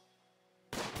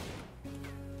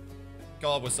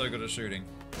 God, we're so good at shooting.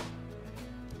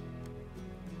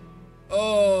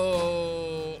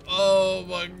 Oh, oh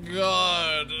my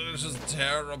God, this is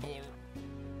terrible.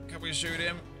 Can we shoot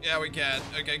him? Yeah, we can.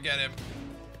 Okay, get him.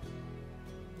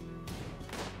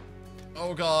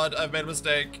 Oh God, I've made a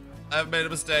mistake. I've made a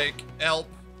mistake. Help.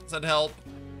 Send help.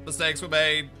 Mistakes were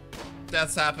made.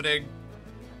 Death's happening.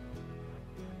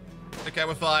 Okay,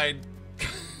 we're fine.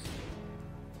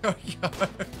 Oh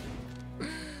God.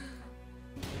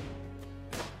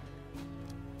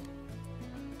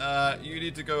 You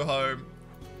need to go home.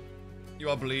 You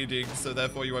are bleeding, so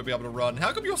therefore you won't be able to run.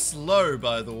 How come you're slow,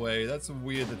 by the way? That's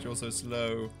weird that you're so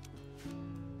slow.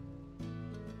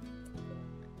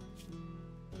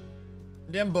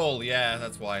 Nimble, yeah,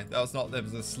 that's why. That was not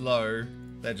them as slow.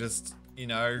 They're just, you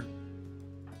know,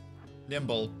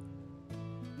 nimble.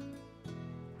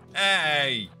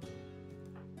 Hey!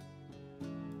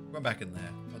 We're back in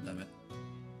there. God damn it.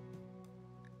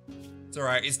 It's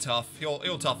alright, he's tough.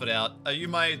 He'll tough it out. Are you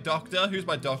my doctor? Who's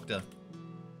my doctor?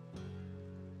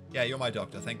 Yeah, you're my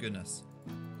doctor, thank goodness.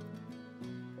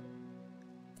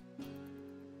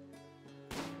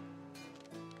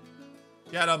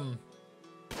 Get him!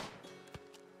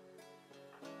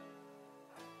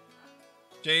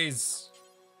 Jeez.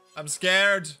 I'm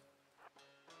scared.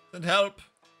 Send help.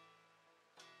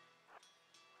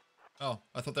 Oh,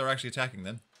 I thought they were actually attacking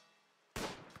then.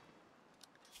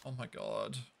 Oh my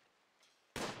God.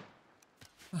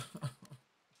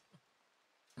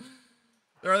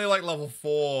 They're only like level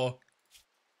 4.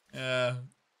 Yeah,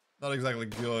 not exactly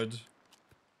good.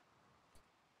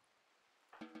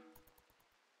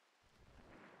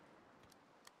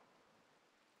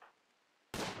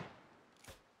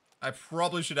 I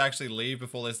probably should actually leave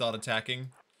before they start attacking,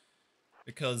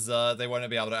 because they won't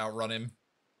be able to outrun him.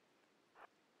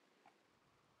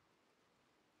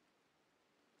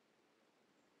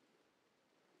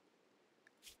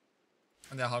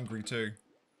 And they're hungry too.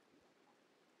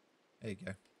 There you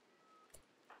go.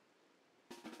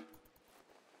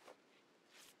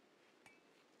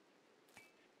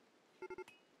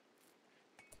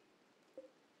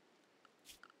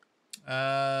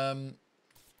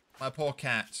 My poor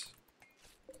cat.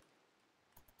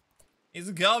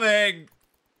 He's coming!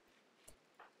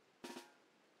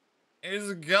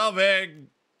 He's coming!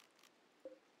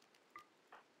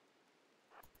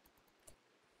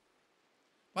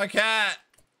 My cat!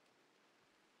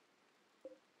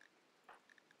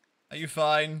 Are you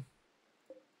fine?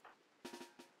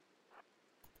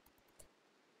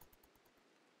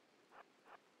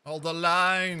 Hold the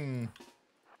line!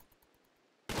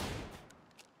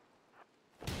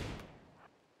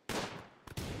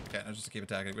 Okay, no, just to keep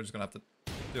attacking. We're just gonna have to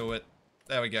do it.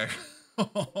 There we go.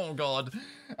 Oh God.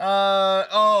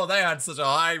 Oh, they had such a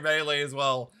high melee as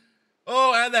well.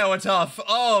 Oh, and they were tough.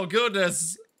 Oh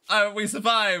goodness. We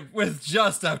survived with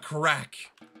just a crack.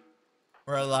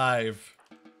 We're alive.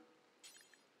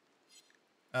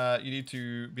 You need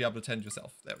to be able to tend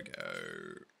yourself. There we go.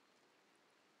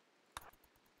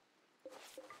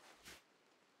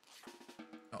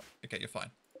 Oh, okay, you're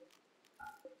fine.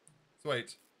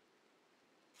 Sweet.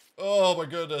 Oh my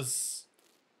goodness.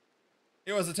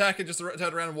 He was attacking, just turned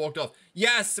around and walked off.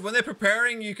 Yes, when they're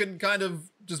preparing, you can kind of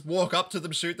just walk up to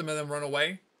them, shoot them, and then run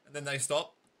away. And then they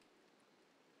stop.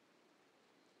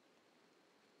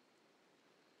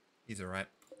 He's alright.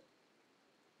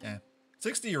 Yeah.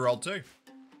 60-year-old too.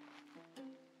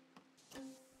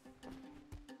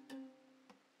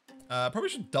 Probably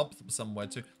should dump them somewhere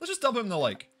too. Let's just dump him in the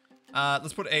lake.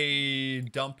 Let's put a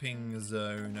dumping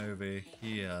zone over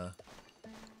here.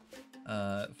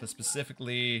 For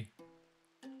specifically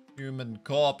human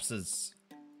corpses.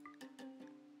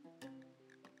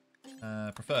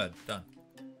 Preferred. Done.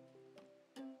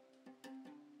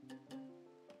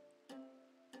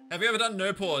 Have you ever done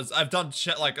no pause? I've done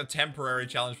like a temporary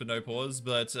challenge for no pause,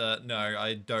 but no,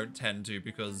 I don't tend to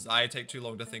because I take too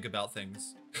long to think about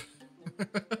things.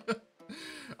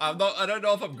 I don't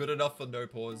know if I'm good enough for no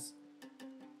pause.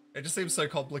 It just seems so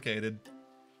complicated.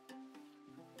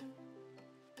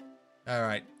 All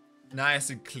right, nice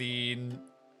and clean.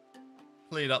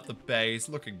 Clean up the base,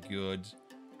 looking good.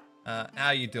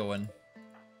 How you doing?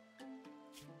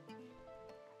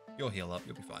 You'll heal up,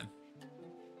 you'll be fine.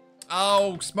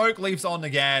 Oh, smoke leaf's on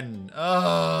again.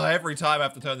 Oh, every time I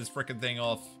have to turn this frickin' thing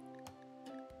off.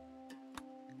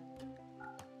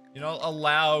 You're not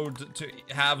allowed to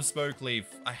have smoke leaf.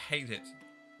 I hate it.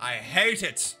 I hate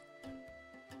it!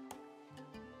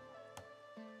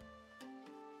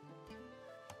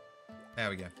 There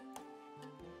we go.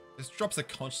 This drops the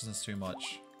consciousness too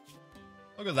much.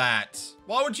 Look at that.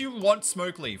 Why would you want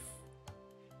smoke leaf?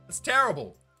 It's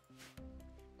terrible.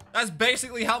 That's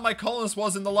basically how my colonist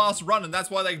was in the last run, and that's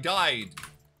why they died.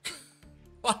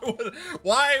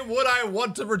 Why would I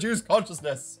want to reduce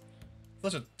consciousness?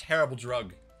 Such a terrible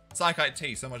drug. Psychite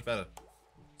tea, so much better.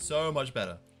 So much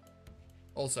better.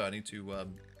 Also, I need to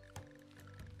turn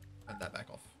that back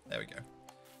off. There we go.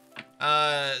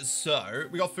 So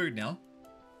we got food now.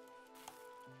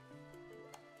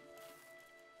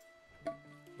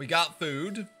 We got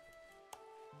food.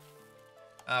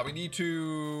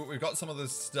 We've got some of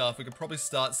this stuff. We could probably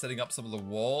start setting up some of the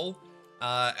wall.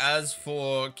 As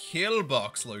for kill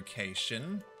box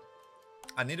location,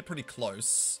 I need it pretty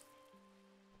close.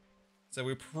 So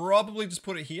we probably just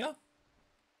put it here.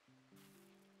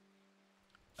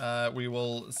 We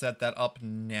will set that up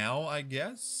now, I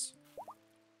guess.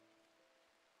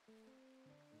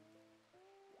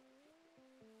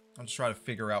 I'll just try to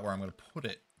figure out where I'm going to put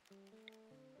it.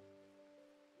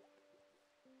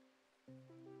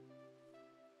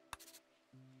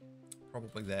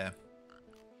 Probably there.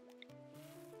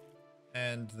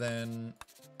 And then...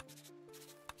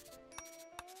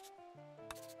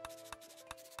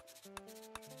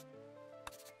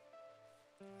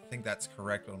 I think that's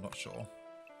correct, but I'm not sure.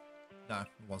 No, it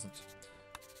wasn't.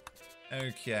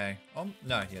 Okay. No,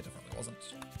 yeah, definitely wasn't.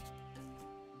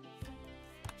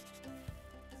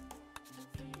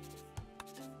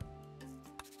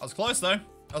 I was close, though.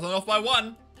 I was off by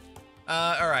 1.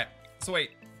 Alright.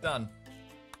 Sweet. Done.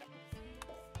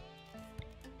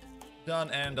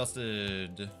 Done and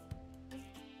dusted.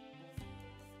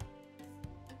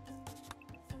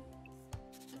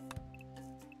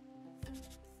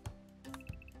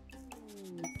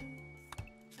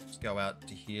 Just go out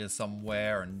to here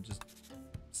somewhere and just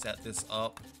set this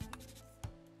up.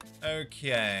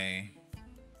 Okay.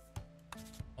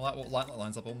 Well, that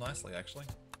lines up all nicely, actually.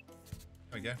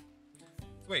 There we go.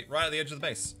 Sweet, right at the edge of the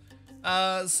base.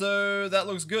 So that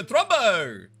looks good.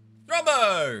 Thrombo!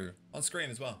 Thrombo! On screen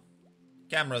as well.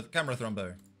 Camera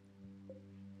Thrombo.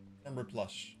 Thrombo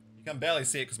plush. You can barely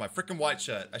see it because my freaking white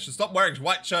shirt. I should stop wearing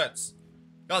white shirts.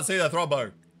 Can't see the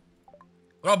Thrombo.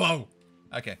 Thrombo!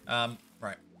 Okay,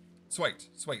 right. Sweet,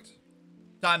 sweet.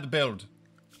 Time to build.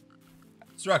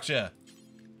 Structure.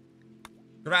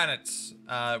 Granite.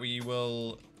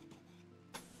 We'll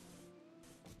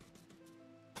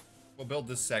build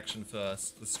this section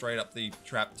first. Straight up the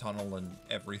trap tunnel and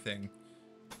everything.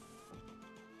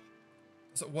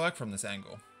 Does it work from this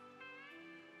angle?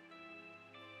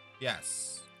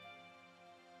 Yes.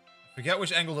 Forget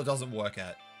which angle it doesn't work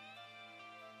at.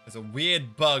 There's a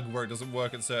weird bug where it doesn't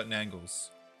work at certain angles.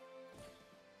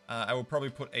 I will probably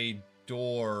put a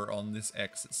door on this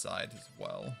exit side as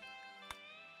well.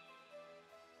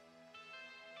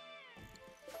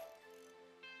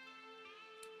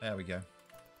 There we go.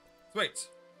 Sweet.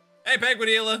 Hey, Penguin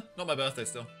Healer. Not my birthday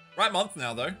still. Right month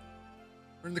now, though.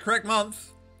 We're in the correct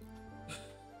month.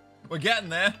 We're getting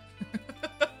there.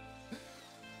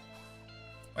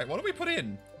 Wait, what did we put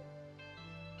in?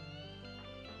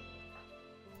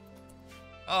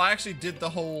 Oh, I actually did the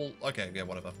whole... Okay, yeah,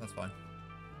 whatever. That's fine.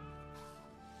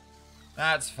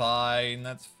 That's fine.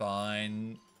 That's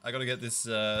fine. I gotta get this,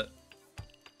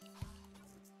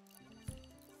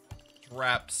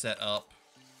 trap set up.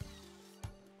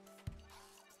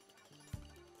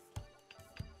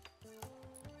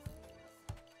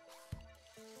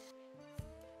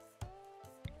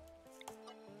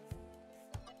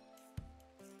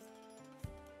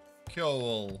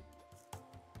 Cool.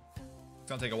 It's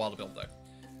gonna take a while to build, though.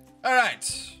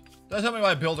 Alright. Don't tell me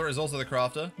my builder is also the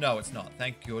crafter. No, it's not.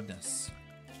 Thank goodness.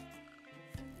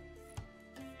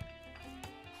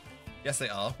 Yes, they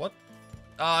are. What?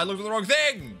 I looked at the wrong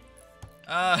thing!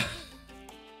 God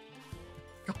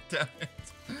damn it.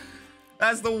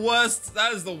 That's the worst.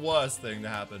 That is the worst thing to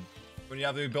happen. When you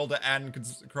have to be builder and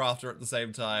crafter at the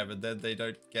same time, and then they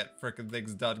don't get frickin'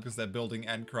 things done because they're building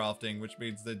and crafting, which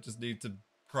means they just need to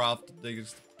craft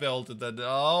things to build, and then,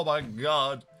 oh my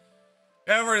god.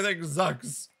 Everything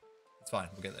sucks. It's fine,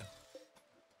 we'll get there.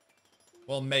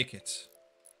 We'll make it.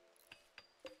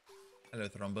 Hello,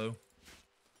 Thrombo.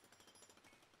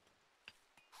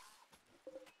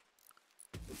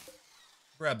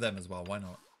 Grab them as well, why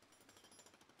not?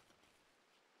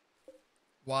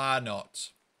 Why not?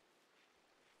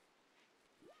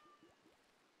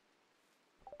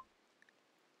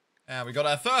 And we got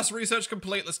our first research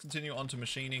complete. Let's continue on to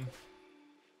machining.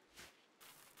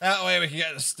 That way we can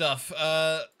get the stuff.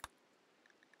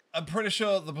 I'm pretty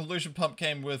sure the pollution pump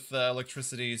came with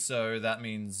electricity, so that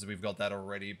means we've got that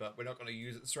already, but we're not going to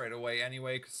use it straight away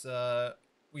anyway, because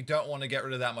we don't want to get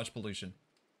rid of that much pollution.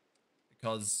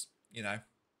 Because, you know,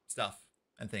 stuff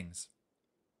and things.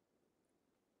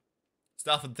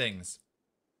 Stuff and things.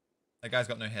 That guy's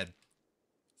got no head.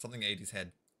 Something ate his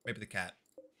head. Maybe the cat.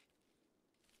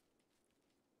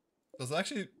 Does it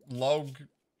actually log?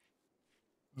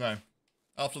 No.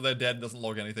 After they're dead, it doesn't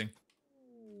log anything.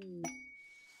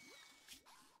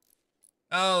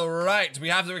 Alright, we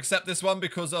have to accept this one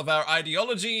because of our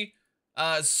ideology.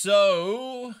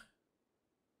 So...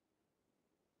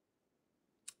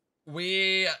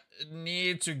 we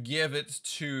need to give it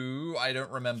to... I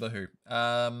don't remember who.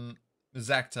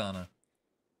 Zach Turner.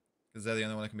 Because they're the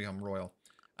only one that can become royal.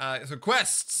 So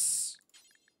quests!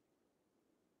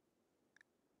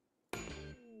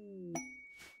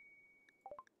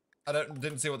 I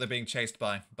didn't see what they're being chased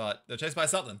by, but they're chased by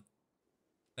something.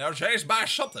 They're chased by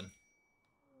something.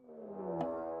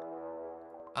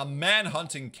 A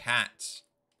man-hunting cat.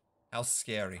 How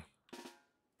scary.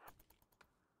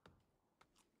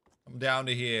 Come down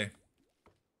to here.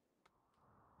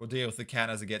 We'll deal with the cat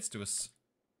as it gets to us.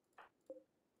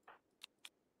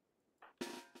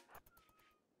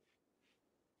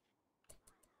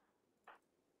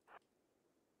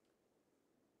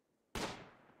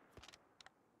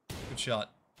 Good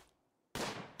shot.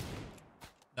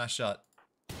 Nice shot.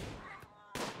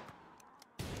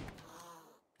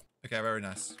 Okay, very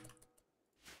nice.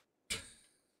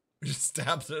 We just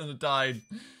stabbed it and it died.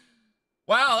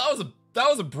 Wow, that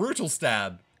was a brutal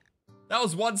stab. That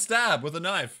was one stab with a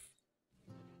knife.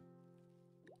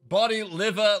 Body,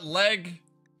 liver, leg,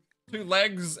 2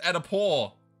 legs, and a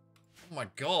paw. Oh my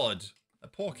god.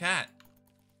 That poor cat.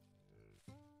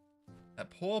 That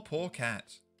poor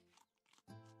cat.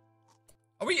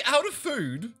 Are we out of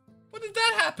food? When did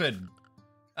that happen?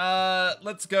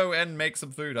 Let's go and make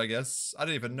some food, I guess. I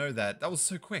didn't even know that. That was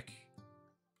so quick.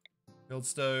 Build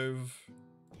stove.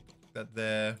 That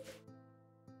there.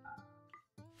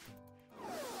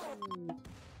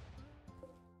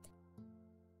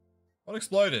 What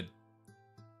exploded?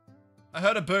 I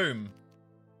heard a boom.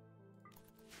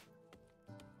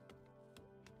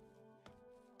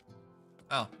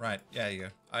 Oh, right. Yeah, there you go.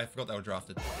 I forgot they were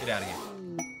drafted. Get out of here.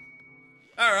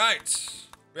 Alright.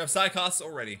 We have Psychos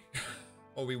already.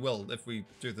 Or we will if we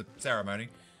do the ceremony.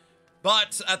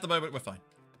 But at the moment, we're fine.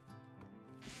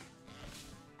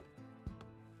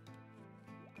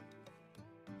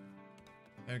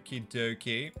 Okie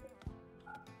dokie.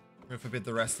 I'm gonna forbid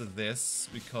the rest of this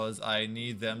because I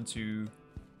need them to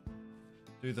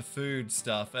do the food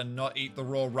stuff and not eat the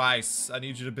raw rice. I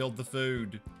need you to build the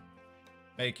food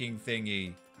making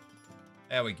thingy.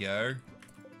 There we go.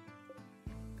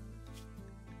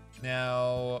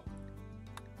 Now...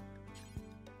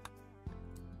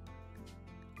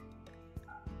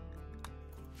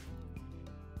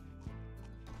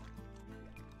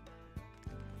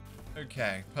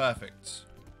 okay, perfect.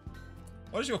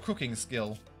 What is your cooking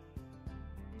skill?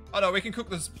 Oh no, we can cook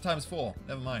this times 4.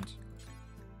 Never mind.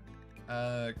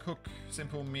 Cook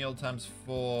simple meal times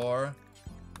 4.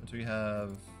 What do we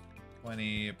have?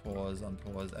 20, pause,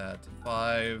 unpause at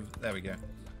 5. There we go.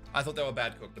 I thought they were a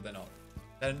bad cook, but they're not.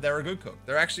 Then they're a good cook.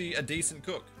 They're actually a decent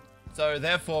cook. So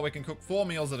therefore we can cook 4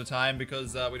 meals at a time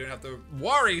because we don't have to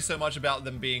worry so much about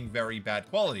them being very bad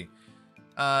quality.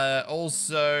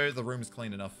 Also, the room's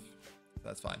clean enough.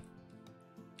 That's fine.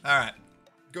 Alright.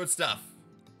 Good stuff.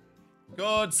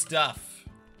 Good stuff.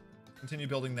 Continue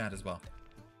building that as well.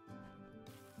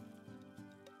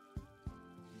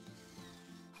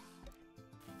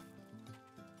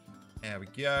 There we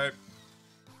go.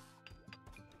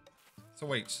 So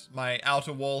wait, my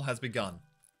outer wall has begun.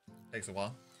 Takes a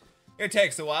while. It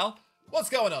takes a while. What's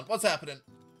going on? What's happening?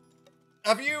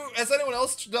 Has anyone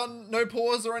else done no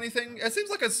pause or anything? It seems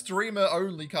like a streamer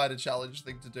only kind of challenge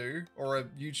thing to do. Or a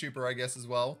YouTuber, I guess, as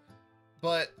well.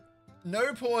 But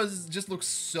no pause just looks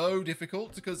so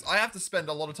difficult because I have to spend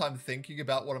a lot of time thinking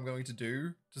about what I'm going to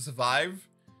do to survive.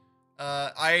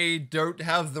 I don't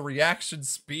have the reaction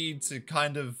speed to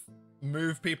kind of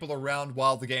move people around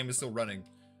while the game is still running.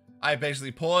 I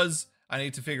basically pause, I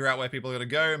need to figure out where people are going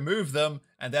to go, move them,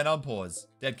 and then unpause.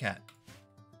 Dead cat.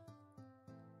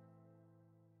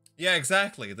 Yeah,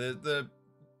 exactly. The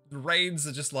raids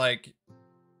are just like,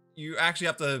 you actually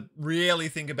have to really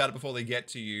think about it before they get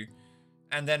to you.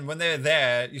 And then when they're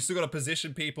there, you still got to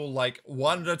position people like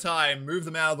one at a time, move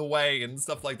them out of the way and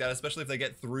stuff like that, especially if they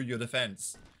get through your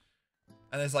defense.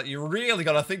 And it's like, you really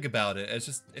got to think about it. It's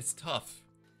just, it's tough.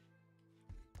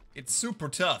 It's super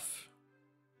tough.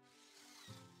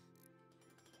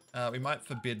 We might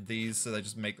forbid these so they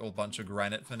just make a bunch of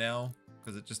granite for now,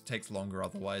 because it just takes longer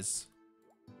otherwise.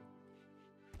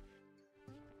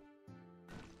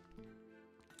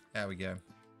 There we go.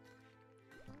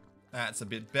 That's a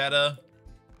bit better.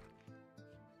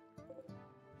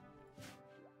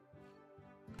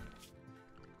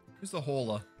 Who's the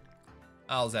hauler?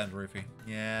 Oh, Zandroofy.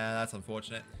 Yeah, that's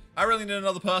unfortunate. I really need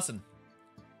another person.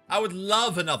 I would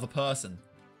love another person.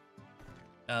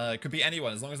 It could be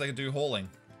anyone, as long as they can do hauling.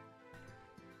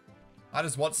 I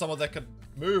just want someone that could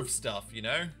move stuff, you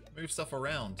know? Move stuff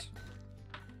around.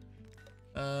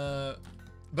 But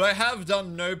I have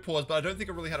done no pause, but I don't think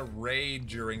I really had a raid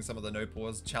during some of the no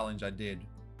pause challenge I did.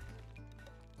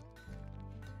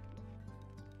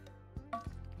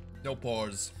 No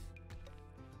pause.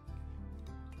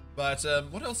 But,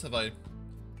 what else have I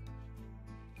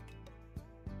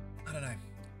don't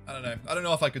know. I don't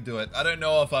know if I could do it. I don't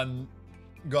know if I'm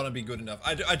gonna be good enough.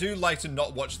 I do like to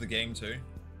not watch the game too.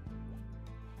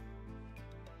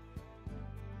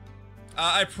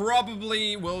 I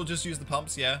probably will just use the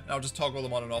pumps, yeah. I'll just toggle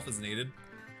them on and off as needed.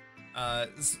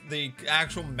 The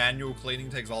actual manual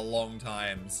cleaning takes a long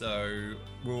time, so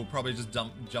we'll probably just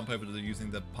jump over to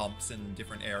using the pumps in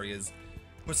different areas.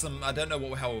 Put some, I don't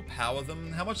know how we'll power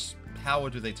them. How much power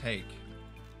do they take?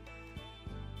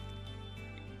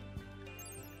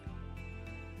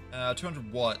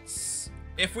 200 watts.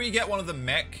 If we get one of the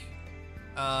mech,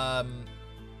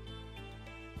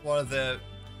 one of the,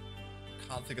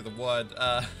 can't think of the word,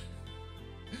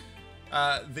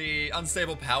 the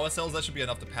unstable power cells, that should be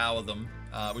enough to power them.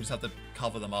 We just have to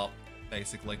cover them up,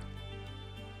 basically.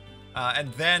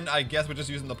 And then I guess we're just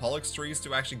using the Pollux trees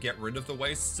to actually get rid of the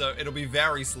waste, so it'll be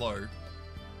very slow.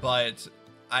 But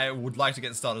I would like to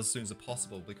get started as soon as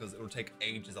possible because it will take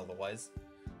ages otherwise.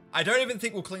 I don't even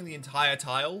think we'll clean the entire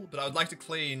tile, but I would like to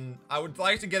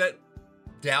get it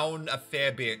down a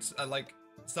fair bit. Like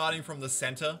starting from the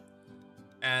center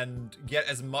and get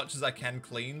as much as I can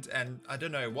cleaned. And I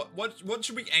don't know, what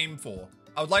should we aim for?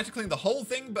 I would like to clean the whole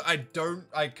thing, but I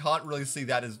can't really see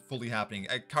that as fully happening.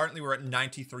 Currently we're at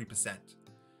 93%.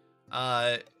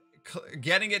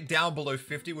 Getting it down below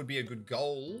 50 would be a good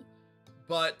goal,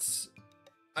 but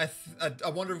I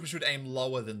wonder if we should aim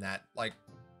lower than that, like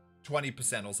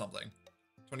 20% or something.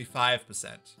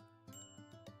 25%.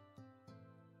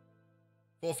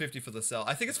 450 for the cell.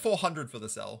 I think it's 400 for the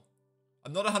cell.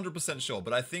 I'm not 100% sure,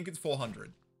 but I think it's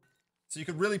 400. So you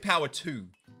could really power 2.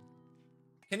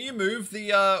 Can you move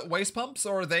the waste pumps,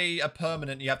 or are they a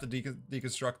permanent, you have to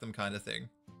deconstruct them kind of thing?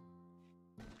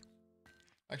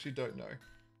 Actually don't know.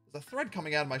 There's a thread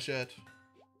coming out of my shirt.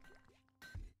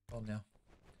 Oh no.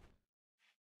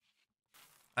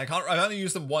 I've only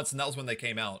used them once, and that was when they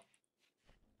came out.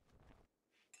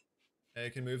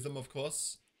 You can move them, of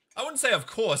course. I wouldn't say of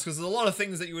course, because there's a lot of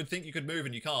things that you would think you could move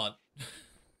and you can't.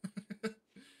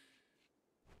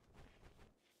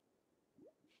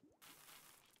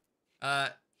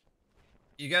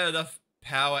 You get enough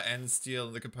power and steel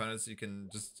in the components, you can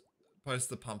just post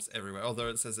the pumps everywhere. Although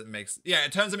it says it makes, yeah,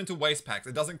 it turns them into waste packs.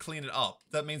 It doesn't clean it up.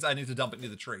 That means I need to dump it near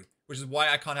the tree, which is why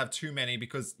I can't have too many,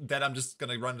 because then I'm just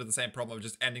gonna run into the same problem of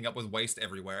just ending up with waste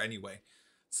everywhere anyway.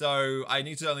 So I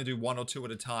need to only do 1 or 2 at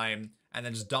a time, and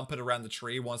then just dump it around the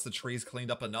tree once the tree's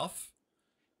cleaned up enough.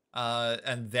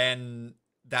 And then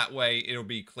that way it'll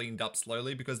be cleaned up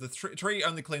slowly, because the tree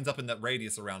only cleans up in that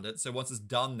radius around it. So once it's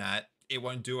done that, it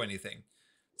won't do anything.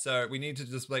 So we need to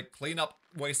just like clean up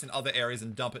waste in other areas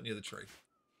and dump it near the tree.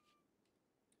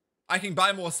 I can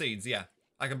buy more seeds, yeah.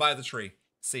 I can buy the tree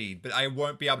seed, but I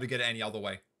won't be able to get it any other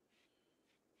way.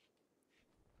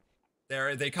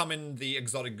 They come in the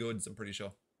exotic goods, I'm pretty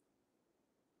sure.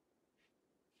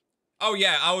 Oh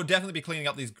yeah, I would definitely be cleaning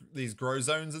up these grow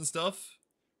zones and stuff.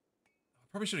 I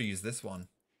probably should have used this one.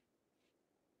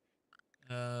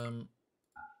 Oh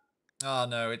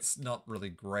no, it's not really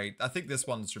great. I think this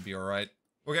one should be alright.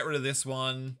 We'll get rid of this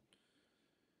one.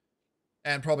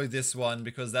 And probably this one,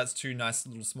 because that's 2 nice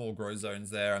little small grow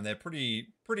zones there, and they're pretty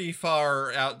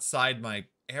far outside my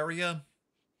area,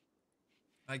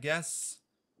 I guess.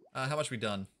 How much we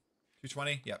done?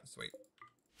 220? Yep, sweet.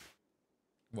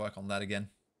 Work on that again.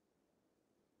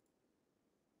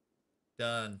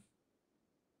 Done.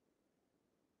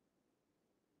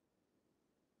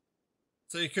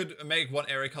 So you could make one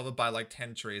area covered by like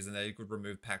 10 trees, and then you could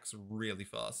remove packs really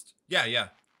fast. Yeah, yeah.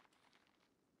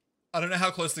 I don't know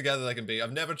how close together they can be.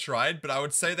 I've never tried, but I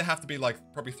would say they have to be like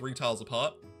probably 3 tiles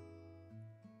apart.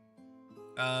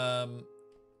 Well,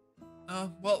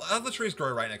 other trees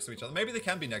grow right next to each other. Maybe they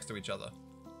can be next to each other.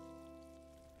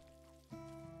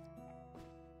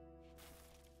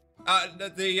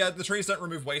 The trees don't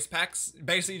remove waste packs.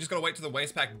 Basically, you just gotta wait till the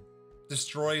waste pack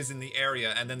destroys in the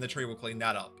area, and then the tree will clean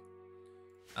that up.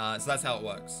 So that's how it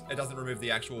works. It doesn't remove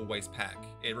the actual waste pack.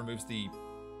 It removes the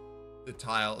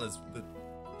tile, as the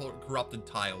corrupted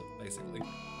tile, basically.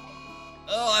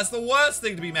 Oh, that's the worst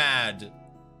thing to be mad.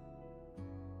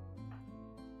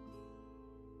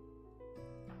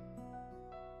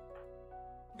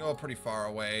 You're pretty far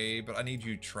away, but I need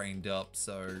you trained up,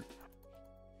 so...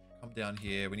 Come down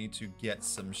here. We need to get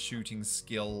some shooting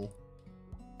skill.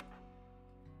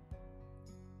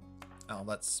 Oh,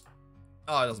 that's...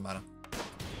 Oh, it doesn't matter.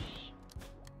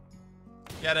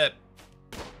 Get it.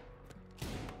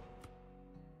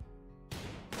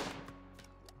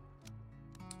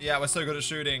 Yeah, we're so good at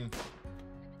shooting.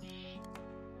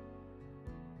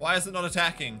 Why is it not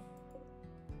attacking?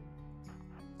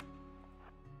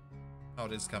 Oh,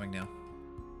 it is coming now.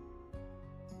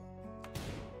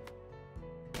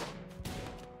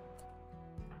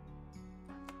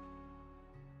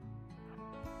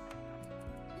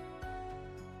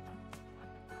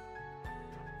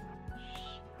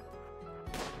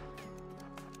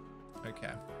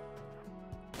 Okay.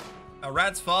 Are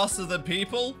rats faster than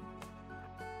people?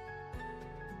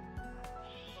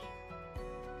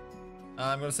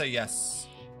 I'm gonna say yes.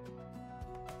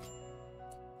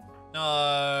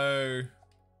 No.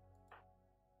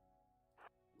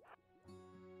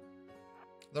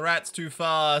 The rat's too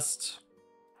fast.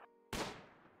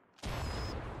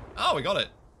 Oh, we got it.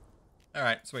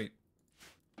 Alright, sweet.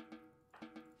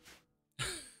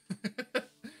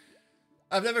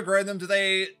 I've never grown them. Do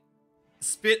they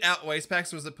spit out waste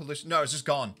packs or is it pollution? No, it's just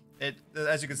gone. It,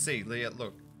 as you can see,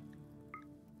 look.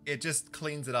 It just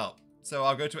cleans it up. So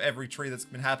I'll go to every tree that's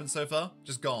been happened so far.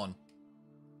 Just gone.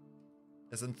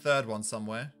 There's a third one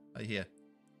somewhere. Right here.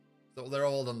 So they're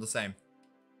all done the same.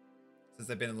 Since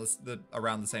they've been in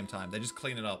around the same time. They just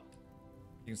clean it up.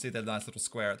 You can see that nice little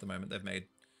square at the moment they've made.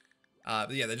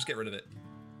 But yeah, they just get rid of it.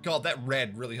 God, that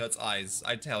red really hurts eyes.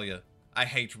 I tell you. I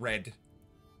hate red.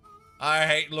 I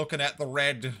hate looking at the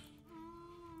red.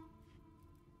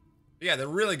 Yeah, they're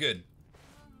really good.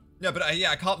 No, but yeah,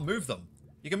 I can't move them.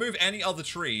 You can move any other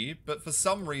tree, but for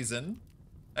some reason,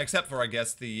 except for, I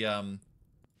guess, the anima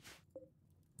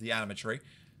tree.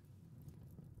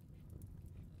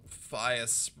 Fire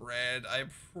spread. I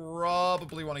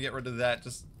probably want to get rid of that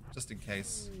just in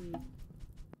case.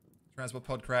 Transport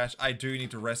pod crash. I do need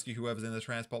to rescue whoever's in the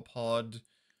transport pod.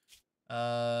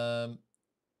 You're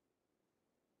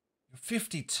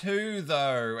 52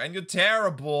 though, and you're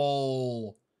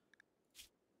terrible.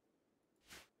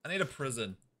 I need a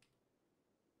prison.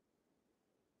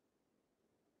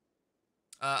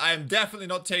 I am definitely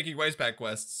not taking wastepack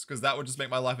quests, because that would just make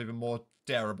my life even more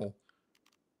terrible.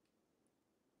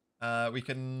 We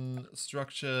can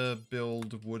structure,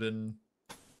 build, wooden.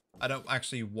 I don't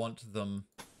actually want them.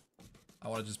 I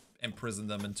want to just imprison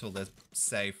them until they're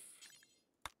safe.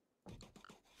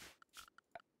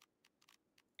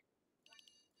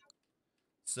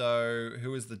 So,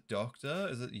 who is the doctor?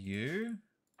 Is it you?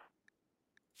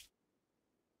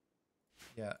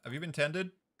 Yeah, have you been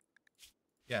tended?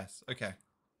 Yes, okay.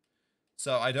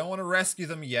 So, I don't want to rescue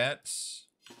them yet.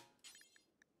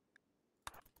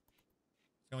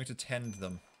 I'm going to tend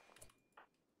them.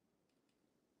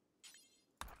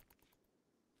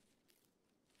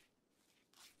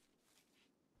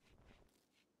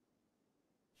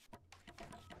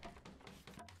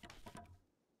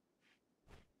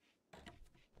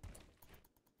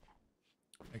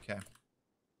 Okay.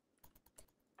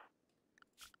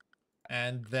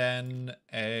 And then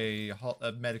a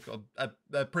medical,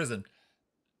 a prison.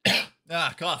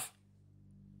 Ah, cough.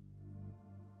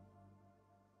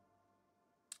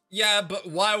 Yeah, but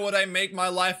why would I make my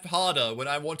life harder when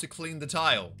I want to clean the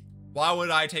tile? Why would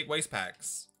I take waste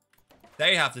packs?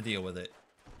 They have to deal with it.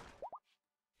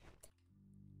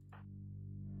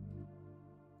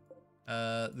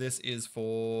 This is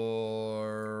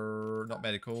for... not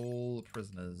medical,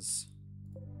 prisoners.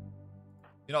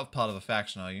 You're not part of a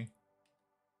faction, are you?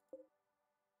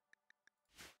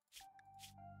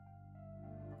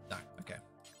 No, okay.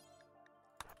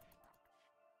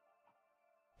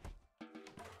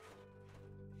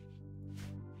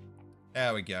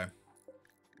 There we go.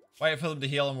 Wait for them to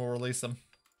heal and we'll release them.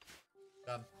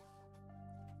 Done.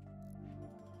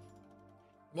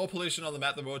 More pollution on the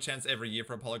map, the more chance every year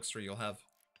for a pollux tree you'll have.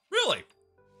 Really?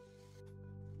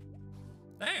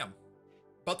 Damn.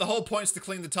 But the whole point's to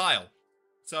clean the tile.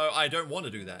 So I don't want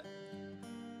to do that.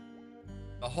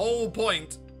 The whole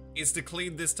point is to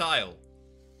clean this tile.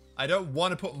 I don't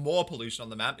want to put more pollution on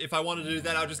the map. If I wanted to do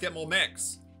that, I'll just get more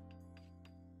mechs.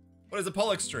 What is a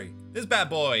pollux tree? This bad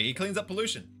boy, he cleans up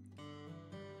pollution.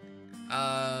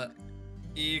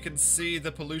 You can see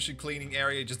the pollution cleaning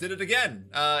area just did it again.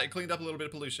 It cleaned up a little bit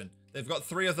of pollution. They've got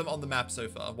 3 of them on the map so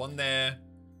far. One there,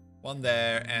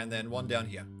 and then one down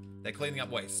here. They're cleaning up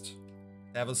waste.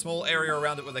 They have a small area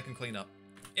around it where they can clean up.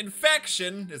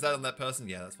 Infection! Is that on that person?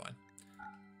 Yeah, that's fine.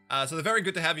 So they're very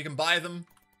good to have. You can buy them.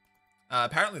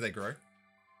 Apparently they grow.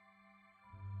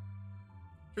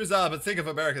 Truth are, but think of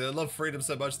America. They love freedom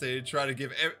so much they try to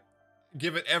give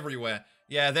it everywhere.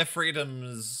 Yeah, their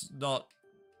freedom's not...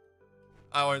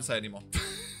 I won't say anymore.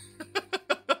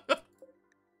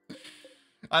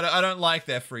 I don't like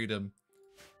their freedom.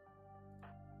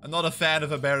 I'm not a fan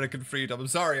of American freedom. I'm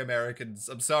sorry, Americans.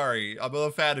 I'm sorry. I'm not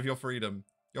a fan of your freedom.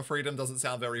 Your freedom doesn't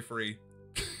sound very free.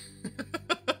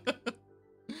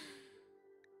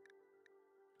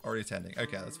 Already attending.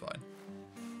 Okay, that's fine.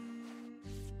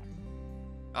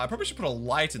 I probably should put a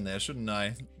light in there, shouldn't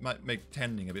I? Might make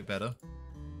tending a bit better.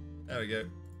 There we go.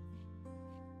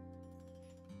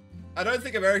 I don't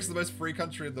think America's the most free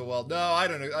country in the world. No, I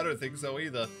don't think so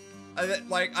either.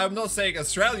 I'm not saying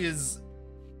Australia's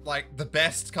like the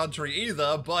best country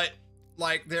either, but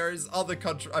like there's other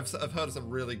countries. I've heard of some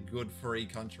really good free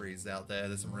countries out there.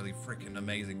 There's some really freaking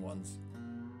amazing ones.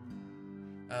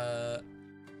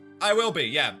 I will be,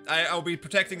 yeah. I'll be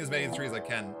protecting as many trees as I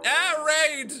can. Ah,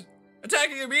 raid!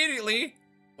 Attacking immediately?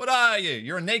 What are you?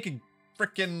 You're a naked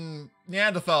freaking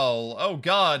Neanderthal. Oh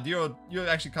god, you're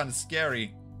actually kind of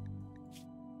scary.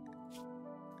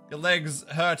 Your leg's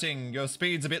hurting, your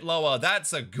speed's a bit lower.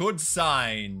 That's a good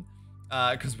sign.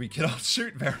 Because we cannot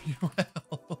shoot very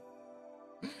well.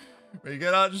 We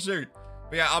cannot shoot.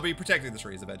 But yeah, I'll be protecting the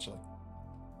trees eventually.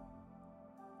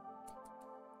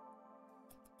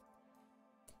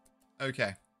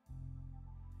 Okay.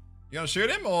 You gonna shoot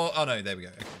him or... Oh no, there we go.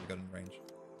 Okay, we got him in range.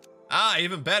 Ah,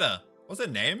 even better. What's their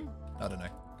name? I don't know.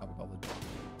 Can't be bothered.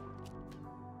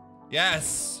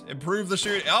 Yes, improve the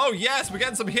shoot. Oh yes, we're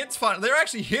getting some hits finally. They're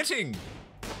actually hitting.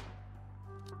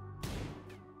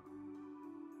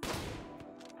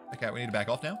 Okay, we need to back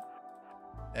off now.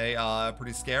 They are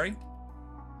pretty scary.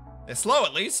 They're slow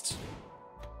at least.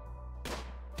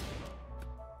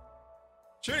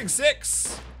 Shooting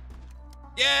 6.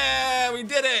 Yeah, we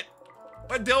did it.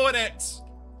 We're doing it.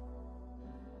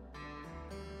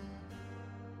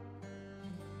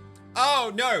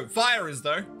 Oh no, fire is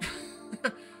though.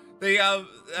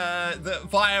 The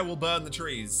fire will burn the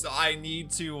trees. So I need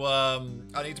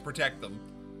to protect them.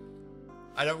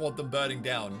 I don't want them burning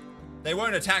down. They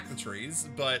won't attack the trees,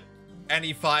 but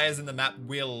any fires in the map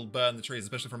will burn the trees,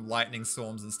 especially from lightning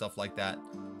storms and stuff like that.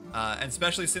 And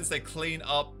especially since they clean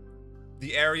up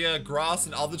the area, grass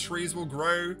and other trees will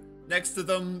grow next to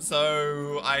them.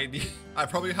 So I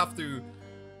probably have to,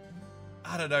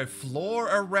 I don't know, floor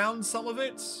around some of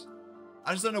it.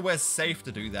 I just don't know where's safe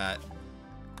to do that.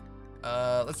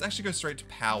 Let's actually go straight to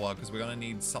power because we're gonna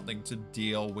need something to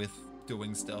deal with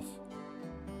doing stuff.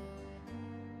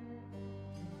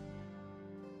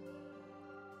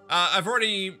 I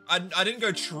didn't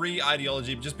go tree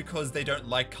ideology just because they don't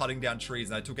like cutting down trees,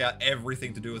 and I took out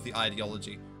everything to do with the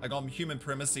ideology. I got human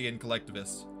primacy and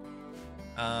collectivist.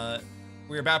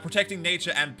 We're about protecting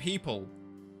nature and people.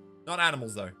 Not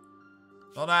animals, though.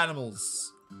 Not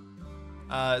animals.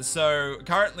 So,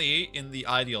 currently, in the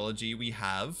ideology, we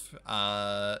have,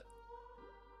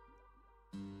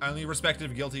 only respect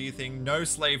of guilty thing, no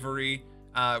slavery,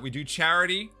 we do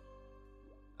charity,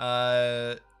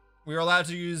 we're allowed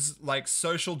to use, like,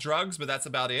 social drugs, but that's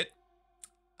about it.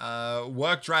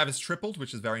 Work drive is tripled,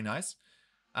 which is very nice.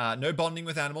 No bonding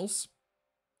with animals.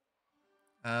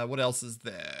 What else is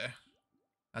there?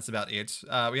 That's about it.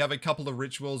 We have a couple of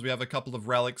rituals. We have a couple of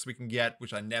relics we can get,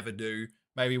 which I never do.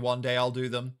 Maybe one day I'll do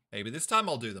them. Maybe this time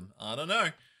I'll do them. I don't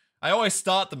know. I always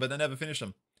start them, but I never finish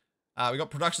them. We got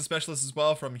production specialists as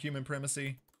well from human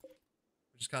primacy,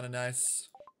 which is kind of nice.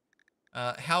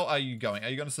 How are you going? Are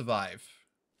you going to survive?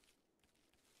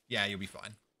 Yeah, you'll be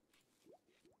fine.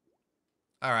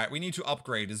 All right, we need to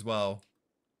upgrade as well.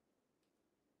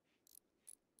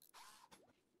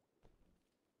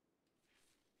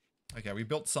 Okay, we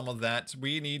built some of that.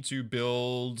 We need to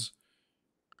build,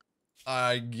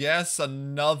 I guess,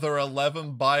 another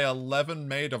 11 by 11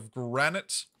 made of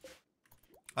granite.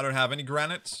 I don't have any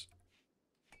granite.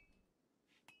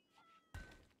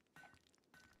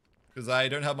 Because I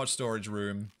don't have much storage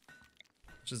room.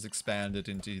 Just expand it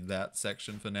into that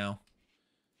section for now.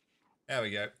 There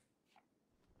we go.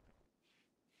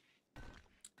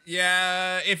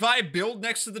 Yeah, if I build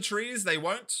next to the trees, they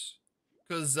won't.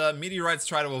 Because meteorites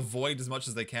try to avoid as much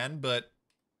as they can, but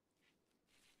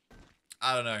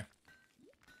I don't know.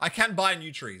 I can buy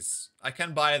new trees. I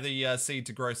can buy the seed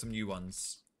to grow some new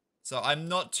ones. So I'm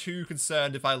not too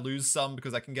concerned if I lose some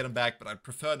because I can get them back, but I'd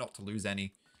prefer not to lose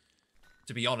any.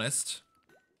 To be honest.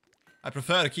 I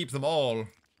prefer to keep them all.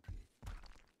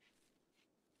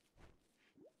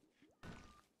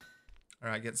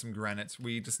 Alright, get some granite.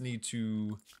 We just need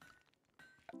to...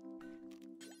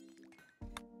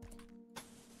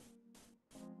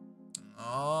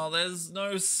 Oh, there's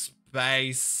no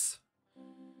space.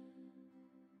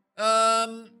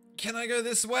 Can I go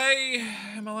this way?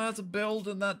 Am I allowed to build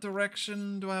in that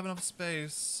direction? Do I have enough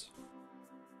space?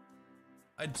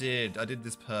 I did. I did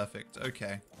this perfect.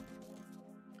 Okay.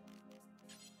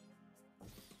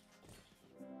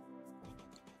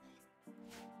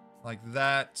 Like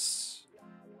that.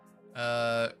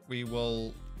 We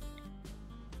will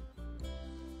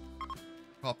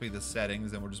copy the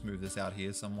settings and we'll just move this out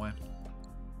here somewhere.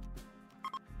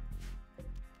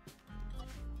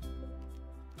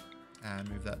 And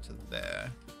move that to there.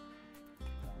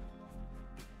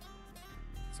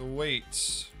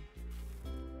 Sweet.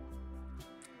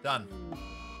 Done.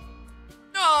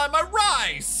 No, my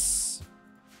rice!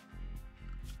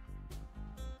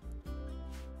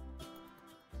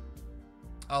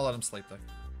 I'll let him sleep, though.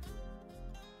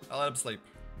 I'll let him sleep.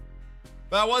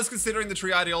 But I was considering the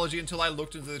tree ideology until I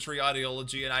looked into the tree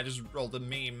ideology and I just rolled a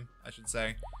meme, I should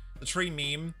say. The tree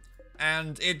meme.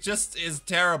 And it just is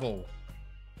terrible.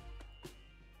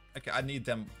 Okay, I need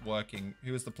them working.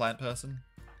 Who is the plant person?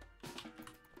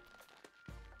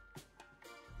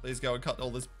 Please go and cut all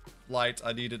this light.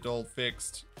 I need it all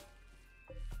fixed.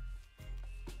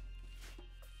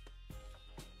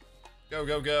 Go,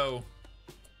 go, go.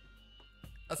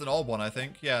 That's an old one, I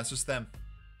think. Yeah, it's just them.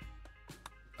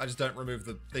 I just don't remove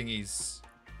the thingies.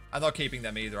 I'm not keeping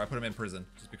them either. I put them in prison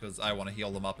just because I want to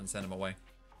heal them up and send them away.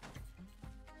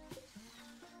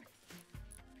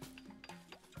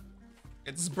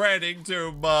 It's spreading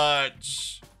too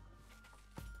much.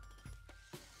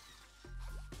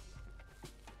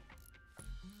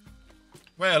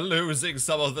 We're losing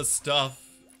some of the stuff.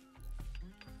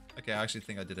 Okay, I actually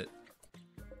think I did it.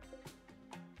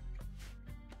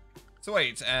 So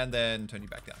wait, and then turn you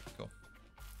back down. Cool.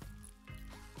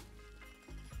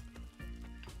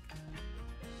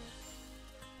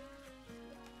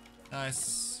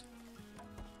 Nice.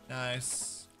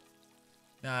 Nice.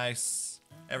 Nice.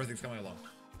 Everything's coming along.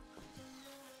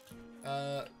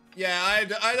 Yeah,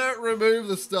 I don't remove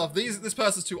the stuff. This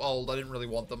person's too old. I didn't really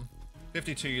want them.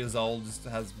 52 years old, just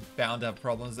has bound to have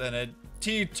problems. And a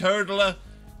teetotaler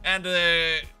and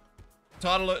a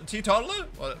teetotaler?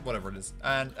 Whatever it is.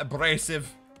 And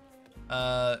abrasive.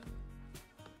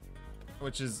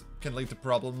 Which can lead to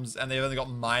problems. And they've only got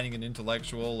mining and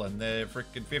intellectual. And they're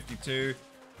freaking 52.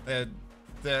 They've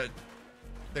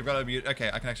got to be... Okay,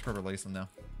 I can actually probably release them now.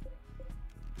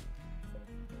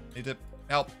 Need to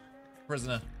help.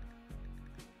 Prisoner.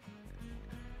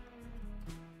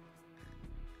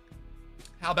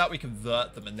 How about we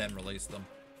convert them and then release them?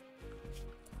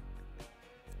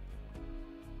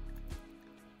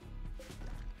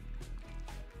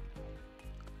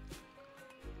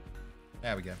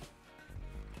 There we go.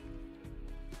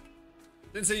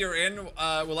 Didn't say you're in.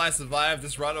 Will I survive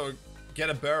this run or get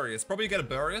a Burius? Probably get a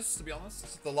Burius, to be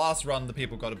honest. The last run, the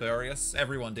people got a Burius.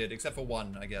 Everyone did, except for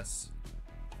one, I guess.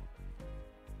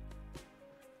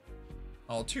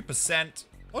 Oh, 2%.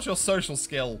 What's your social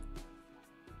skill?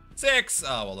 6!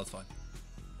 Oh, well, that's fine.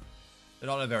 They're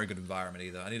not in a very good environment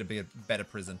either. I need to be a better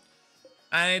prison.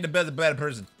 I need a better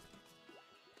prison.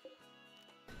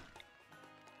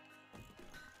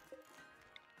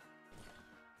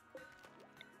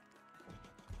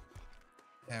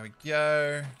 There we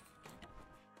go.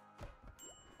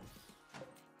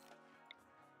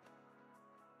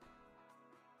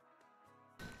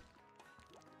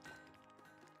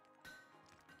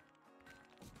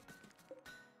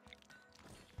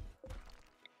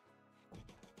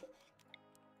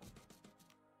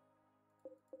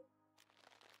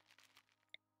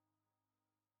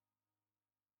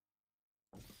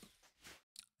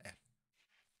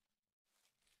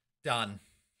 Done.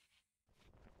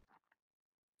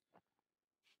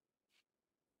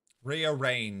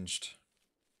 Rearranged.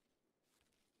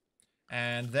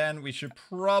 And then we should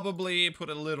probably put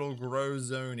a little grow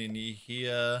zone in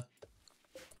here.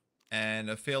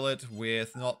 And fill it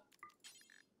with not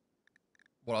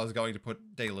what I was going to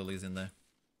put daylilies in there.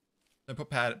 Don't put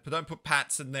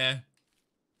pats in there.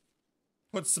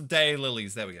 Put some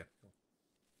daylilies. There we go.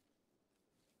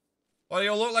 Why do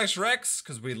you all look like Shreks?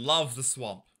 Because we love the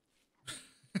swamp.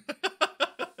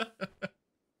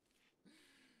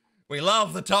 We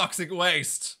love the toxic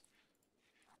waste.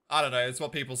 I don't know, it's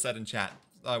what people said in chat.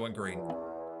 I went green.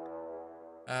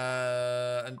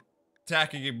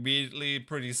 Attacking immediately,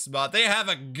 pretty smart. They have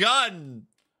a gun!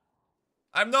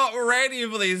 I'm not ready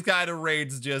for these kind of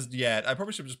raids just yet. I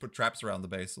probably should just put traps around the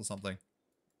base or something.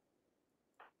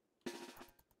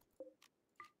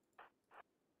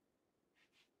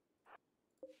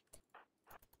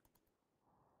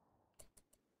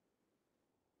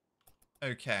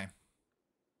 Okay.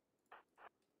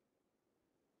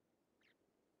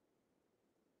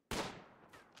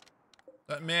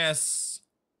 Don't miss.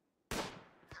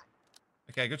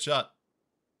 Okay, good shot.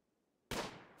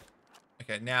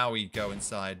 Okay, now we go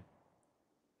inside.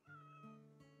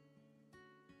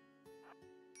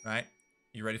 Right?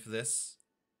 You ready for this?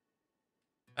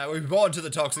 We've born to the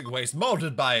toxic waste,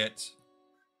 molded by it.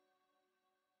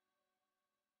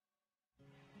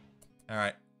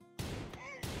 Alright.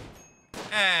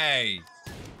 Hey!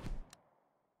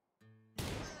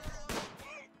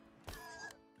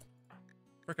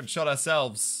 Frickin' shot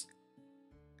ourselves.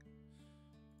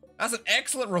 That's an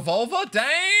excellent revolver?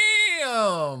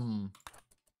 Damn!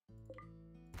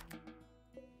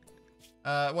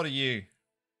 What are you?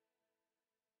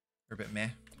 You're a bit meh,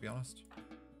 to be honest.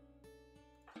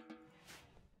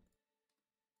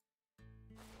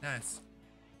 Nice.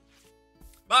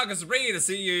 Marcus Reed, I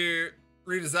see you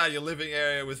redesign your living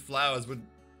area with flowers. Would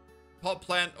pot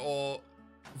plant or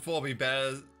before be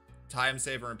better? Time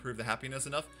saver, improve the happiness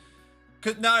enough?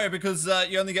 No, because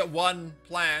you only get one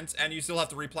plant and you still have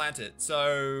to replant it.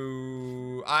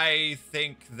 So I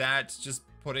think that just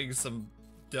putting some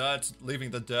dirt,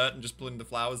 leaving the dirt and just putting the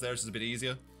flowers there is just a bit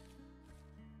easier.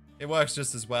 It works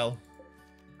just as well.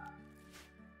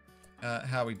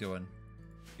 How are we doing?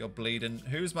 You're bleeding.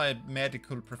 Who's my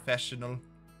medical professional?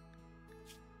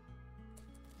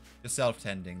 You're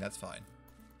self-tending. That's fine.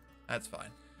 That's fine.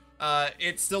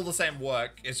 It's still the same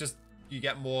work. It's just you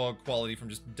get more quality from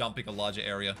just dumping a larger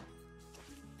area.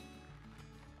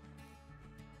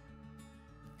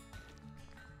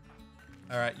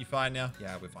 Alright, you fine now?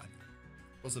 Yeah, we're fine.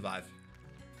 We'll survive.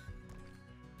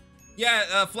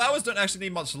 Yeah, flowers don't actually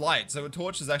need much light, so a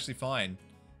torch is actually fine.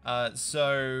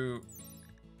 So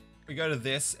we go to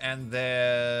this, and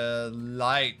their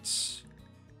light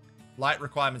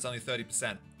requirement's only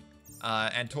 30%,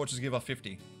 and torches give off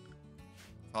 50.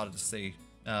 Harder to see.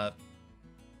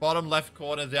 Bottom left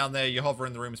corner down there, you hover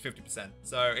in the room is 50%,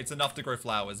 so it's enough to grow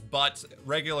flowers. But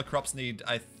regular crops need,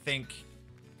 I think,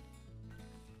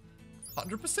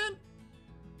 100%.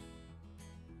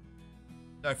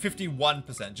 No,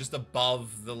 51%, just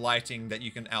above the lighting that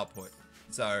you can output.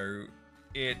 So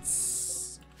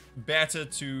it's better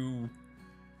to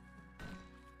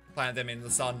plant them in the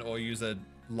sun or use a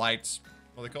light,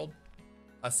 what are they called?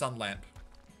 A sun lamp.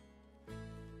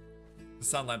 The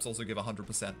sun lamps also give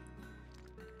 100%.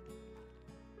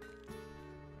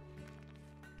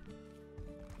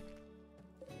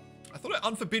 I thought I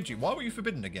unforbid you. Why were you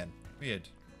forbidden again? Weird.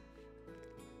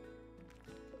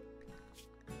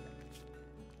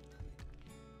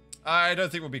 I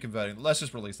don't think we'll be converting. Let's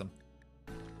just release them.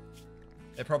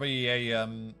 They're probably a,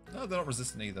 no, they're not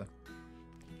resistant either.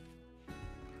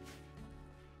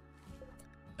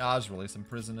 I'll just release them.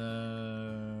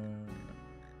 Prisoner.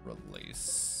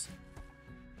 Release.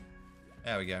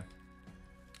 There we go.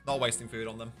 Not wasting food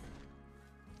on them.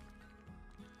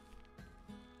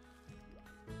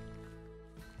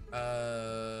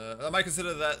 I might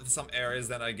consider that for some areas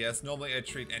then, I guess. Normally I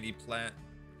treat any plant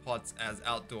pots as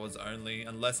outdoors only,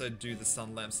 unless I do the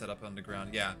sun lamp setup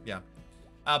underground. Yeah.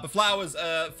 But flowers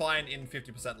are fine in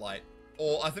 50% light.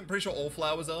 Or, I think, pretty sure all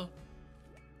flowers are.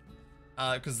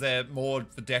 Because they're more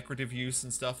for decorative use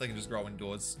and stuff. They can just grow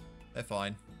indoors. They're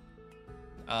fine.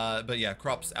 But yeah,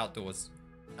 crops outdoors.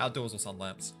 Outdoors or sun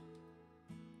lamps.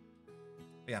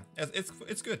 But yeah,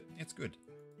 it's good. It's good.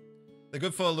 They're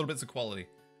good for little bits of quality.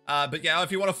 But yeah,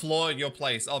 if you want to floor your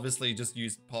place, obviously just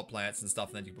use pot plants and stuff,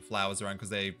 and then you can put flowers around because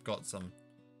they've got some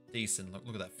decent.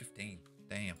 Look at that, 15.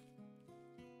 Damn.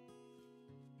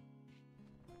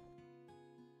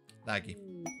 Laggy.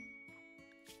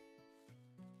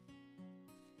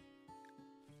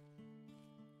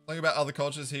 Talking about other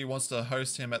cultures, he wants to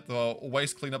host him at the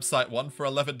waste cleanup site 1 for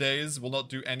 11 days. Will not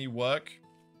do any work.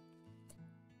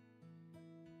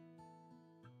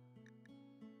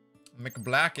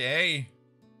 McBlack, eh?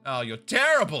 Oh, you're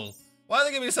terrible! Why are they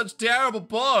giving me such terrible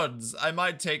pods? I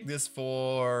might take this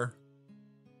for...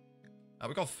 Oh,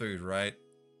 we got food, right?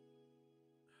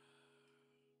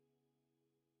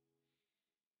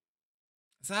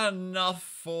 Is that enough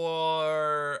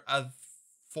for a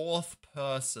 4th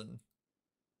person?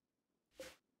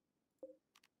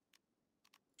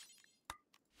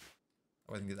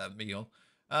 I wouldn't get that meal.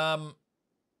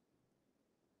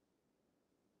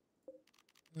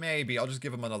 Maybe. I'll just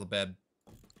give him another bed.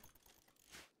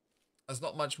 There's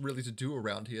not much really to do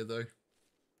around here, though.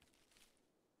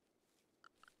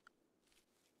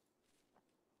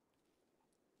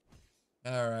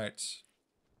 Alright.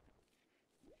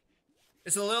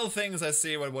 It's the little things I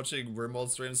see when watching RimWorld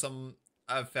streams. Some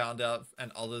I've found out,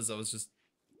 and others I was just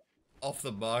off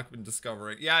the mark when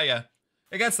discovering. Yeah.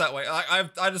 It gets that way.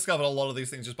 I discovered a lot of these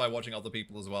things just by watching other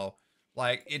people as well.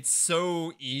 Like, it's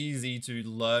so easy to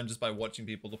learn just by watching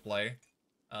people to play.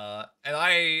 And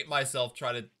I myself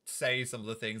try to say some of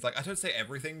the things, like I don't say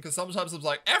everything because sometimes I'm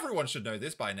like, everyone should know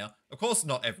this by now. Of course,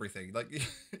 not everything. Like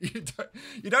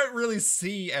you don't really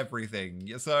see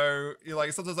everything. So you're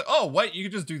like sometimes like, oh wait, you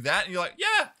can just do that, and you're like,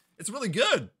 yeah, it's really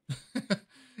good.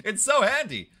 It's so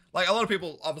handy. Like a lot of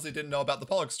people obviously didn't know about the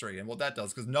Pollux tree and what that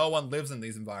does because no one lives in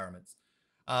these environments.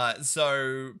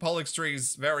 So Pollux tree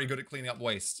is very good at cleaning up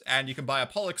waste, and you can buy a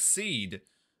Pollux seed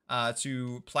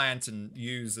to plant and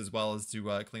use as well as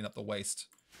to clean up the waste,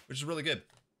 which is really good.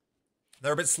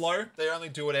 They're a bit slow. They only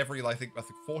do it every, I think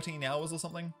 14 hours or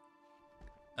something.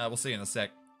 We'll see in a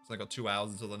sec. So I got 2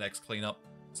 hours until the next cleanup.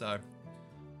 So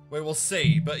we will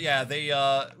see. But yeah, they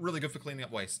are really good for cleaning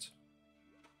up waste.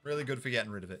 Really good for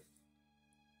getting rid of it.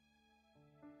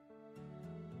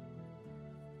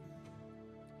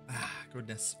 Ah,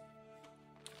 goodness.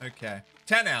 Okay.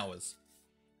 10 hours.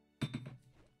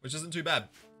 Which isn't too bad.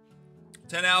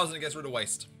 10 hours and it gets rid of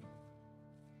waste.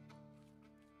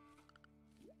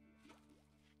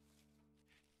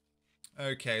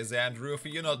 Okay, Xandru, if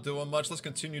you're not doing much, let's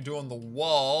continue doing the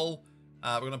wall.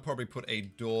 We're going to probably put a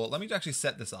door. Let me actually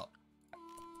set this up.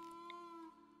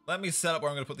 Let me set up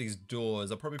where I'm going to put these doors.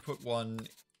 I'll probably put one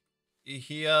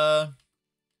here.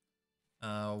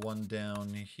 One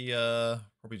down here.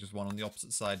 Probably just one on the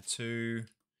opposite side too.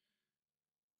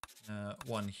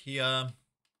 One here.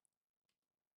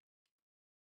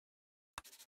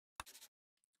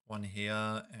 One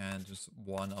here, and just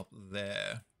one up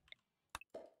there.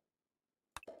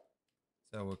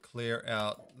 So we'll clear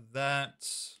out that.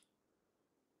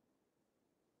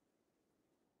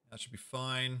 That should be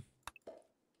fine.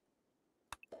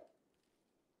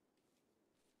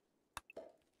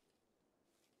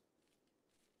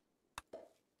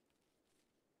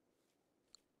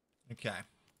 Okay.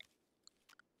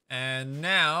 And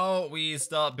now we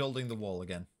start building the wall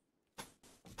again.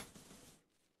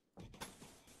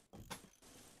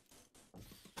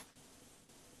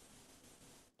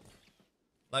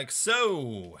 Like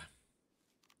so.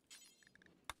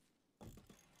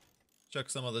 Chuck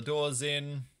some of the doors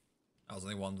in. I was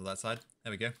only one to that side.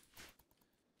 There we go.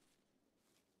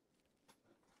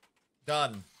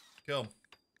 Done. Cool.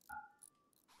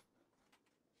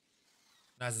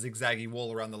 Nice zigzaggy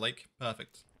wall around the lake.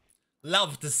 Perfect.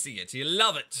 Love to see it. You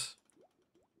love it.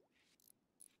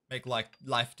 Make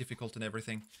life difficult and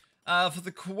everything. For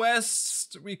the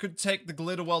quest, we could take the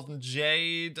Glitterweld and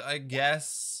Jade, I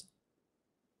guess.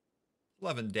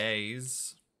 11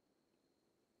 days.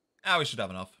 Ah, we should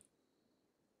have enough.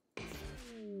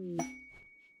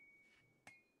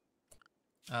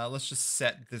 Let's just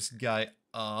set this guy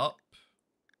up.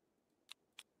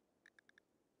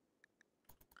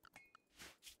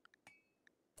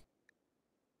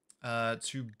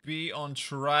 To be on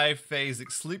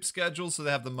triphasic sleep schedule, so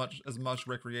they have as much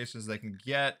recreation as they can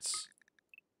get.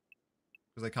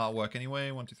 Because they can't work anyway.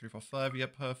 1, 2, 3, 4, 5.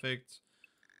 Yep, perfect.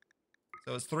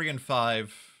 So it's 3 and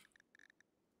 5.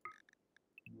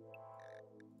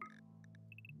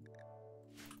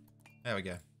 There we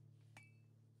go.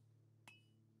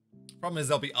 Problem is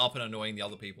they'll be up and annoying the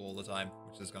other people all the time,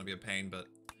 which is going to be a pain, but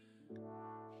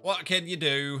what can you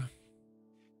do?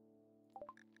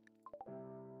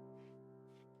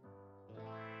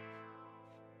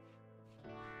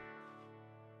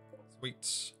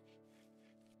 Sweet.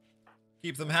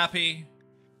 Keep them happy.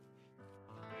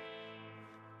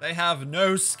 They have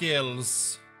no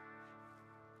skills.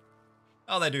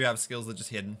 Oh, they do have skills, they're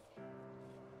just hidden.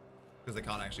 Because they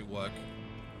can't actually work.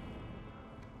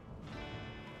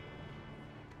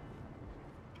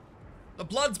 The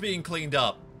blood's being cleaned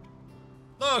up.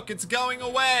 Look, it's going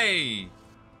away.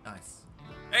 Nice.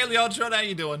 Hey, Leontron, how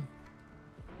you doing?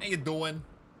 How you doing?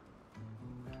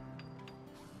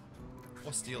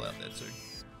 More steel out there too.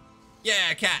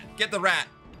 Yeah, cat, get the rat.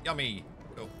 Yummy.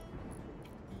 Cool.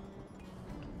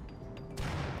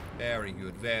 Very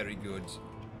good, very good.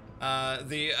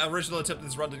 The original attempt at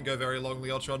this run didn't go very long,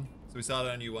 Leotron, so we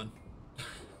started a new one.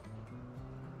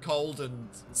 Cold and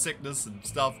sickness and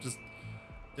stuff just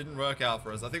didn't work out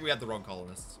for us. I think we had the wrong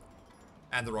colonists.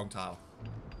 And the wrong tile.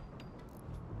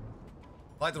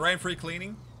 Like the rain-free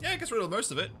cleaning? Yeah, it gets rid of most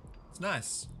of it. It's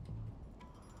nice.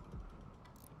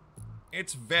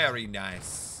 It's very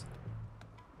nice.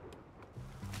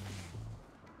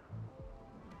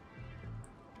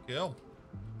 Cool.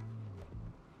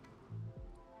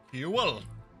 Cool.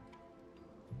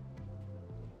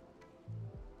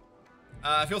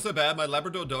 I feel so bad. My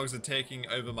Labrador dogs are taking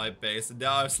over my base, and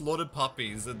now I've slaughtered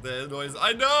puppies, and their noise.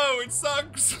 I know, it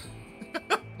sucks.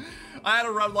 I had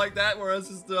a run like that where I was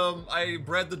just, I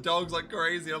bred the dogs like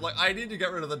crazy. I'm like, I need to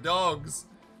get rid of the dogs.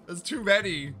 There's too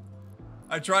many.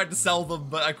 I tried to sell them,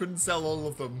 but I couldn't sell all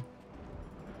of them.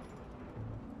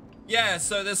 Yeah,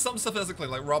 so there's some stuff that doesn't click,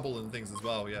 like rubble and things as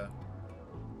well, yeah.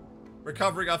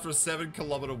 Recovering after a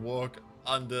 7-kilometer walk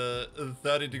under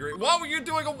 30 degree. What were you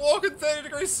doing a walk in 30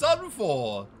 degree sun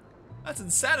for? That's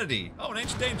insanity. Oh, an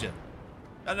ancient danger.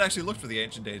 I didn't actually look for the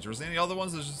ancient danger. Was there any other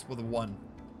ones? There's just the one.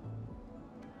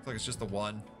 Looks like it's just the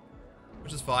one.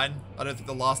 Which is fine. I don't think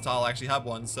the last tile actually had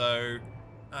one, so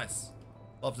nice.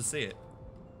 Love to see it.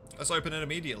 Let's open it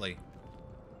immediately.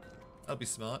 That'll be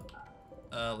smart.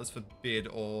 Let's forbid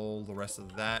all the rest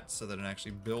of that so they don't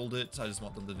actually build it. I just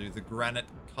want them to do the granite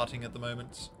cutting at the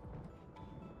moment.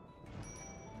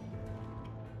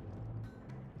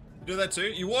 You do that too?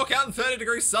 You walk out in 30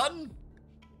 degree sun?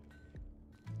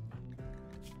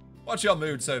 What's your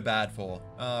mood so bad for?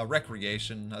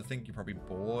 Recreation. I think you're probably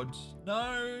bored.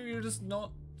 No, you're just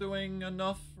not doing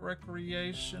enough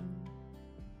recreation.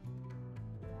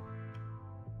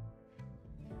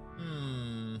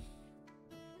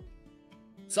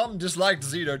 Some disliked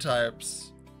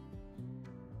xenotypes.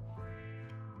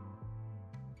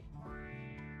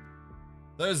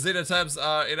 Those xenotypes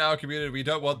are in our community. We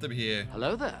don't want them here.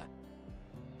 Hello there.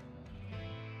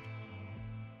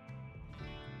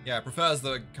 Yeah, prefers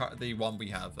the one we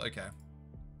have. Okay.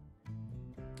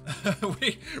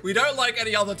 we don't like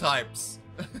any other types.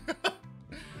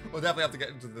 We'll definitely have to get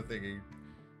into the thingy.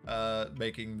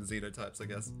 Making the xenotypes, I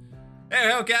guess. Hey,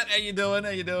 Hellcat, how you doing?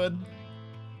 How you doing?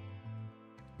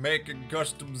 Making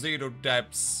custom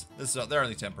xenotypes. They're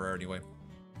only temporary anyway.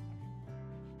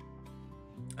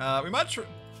 We might switch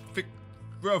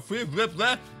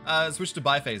to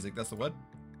biphasic. That's the word.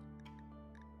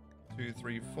 2,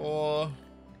 3, 4.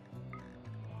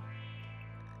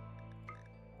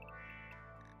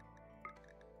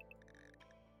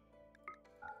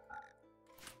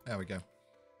 There we go.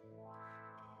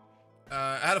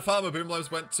 I had a farmer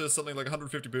boomlopes, went to something like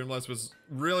 150 boomlopes, was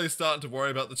really starting to worry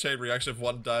about the chain reaction if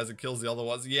one dies and kills the other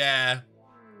ones. Yeah.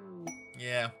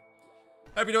 Yeah.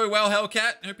 Hope you're doing well,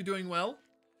 Hellcat. Hope you're doing well.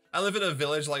 I live in a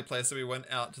village-like place, so we went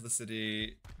out to the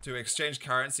city to exchange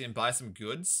currency and buy some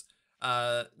goods.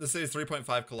 The city's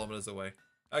 3.5 kilometers away.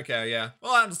 Okay, yeah.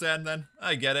 Well, I understand then.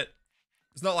 I get it.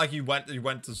 It's not like you went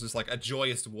to just like a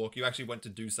joyous walk. You actually went to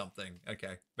do something.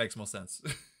 Okay, makes more sense.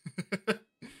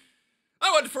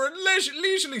 I went for a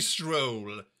leisurely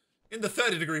stroll in the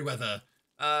 30 degree weather.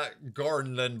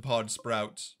 Gornland Pod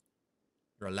Sprout.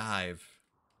 You're alive.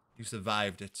 You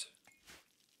survived it.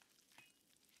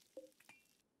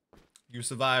 You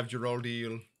survived your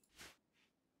ordeal. You're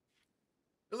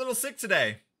a little sick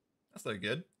today. That's not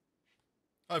good.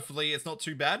 Hopefully it's not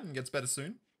too bad and gets better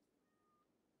soon.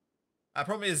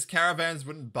 Problem is caravans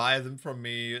wouldn't buy them from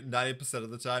me 90% of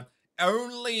the time.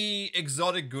 Only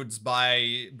exotic goods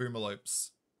by boomalopes.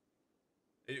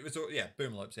 It was, yeah,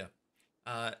 boomalopes, yeah.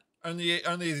 Only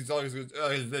exotic goods,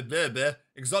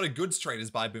 exotic goods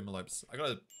traders buy boomalopes. I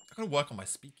gotta work on my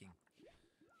speaking.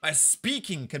 My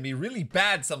speaking can be really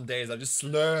bad some days. I just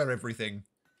slur everything.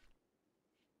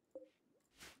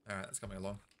 Alright, that's coming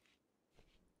along.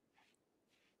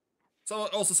 So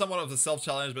also somewhat of a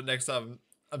self-challenge, but next time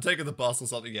I'm taking the bus or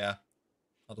something, yeah.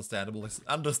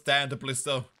 Understandably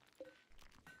so.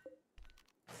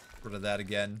 Rid of that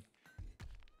again.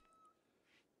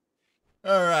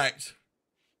 Alright.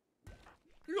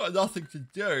 You got nothing to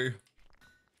do.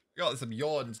 You got some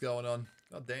yawns going on.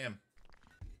 God damn.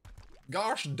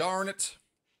 Gosh darn it.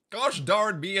 Gosh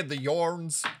darn me and the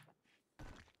yarns.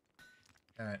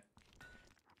 Alright.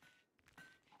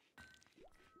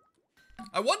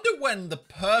 I wonder when the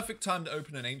perfect time to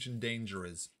open an ancient danger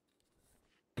is.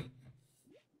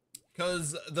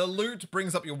 Because the loot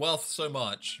brings up your wealth so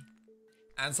much.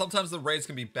 And sometimes the raids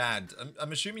can be bad.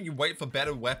 I'm assuming you wait for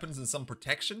better weapons and some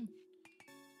protection?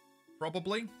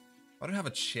 Probably. I don't have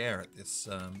a chair at this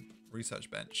research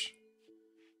bench.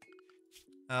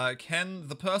 Can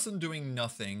the person doing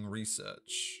nothing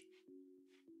research?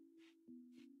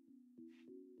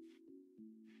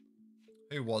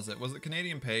 Who was it? Was it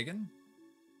Canadian Pagan?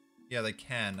 Yeah, they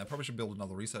can. I probably should build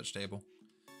another research table.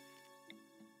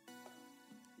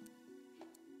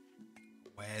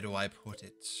 Where do I put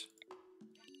it?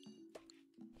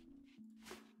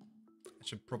 I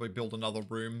should probably build another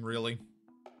room, really.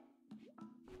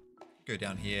 Go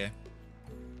down here.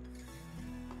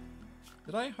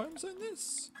 Did I home zone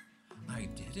this? I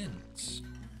didn't.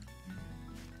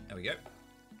 There we go.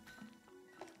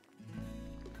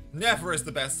 Never is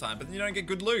the best time, but then you don't get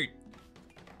good loot.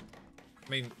 I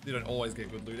mean, you don't always get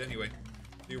good loot anyway.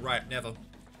 You're right, never.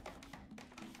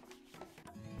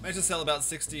 Managed to sell about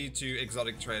 60 to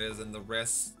exotic traders and the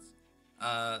rest,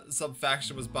 some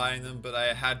faction was buying them, but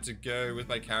I had to go with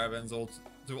my caravans all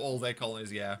to all their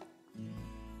colonies, yeah.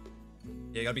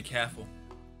 Yeah, you gotta be careful.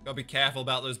 Gotta be careful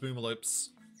about those boomaloops.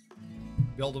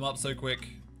 Build them up so quick.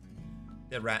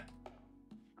 Dead rat.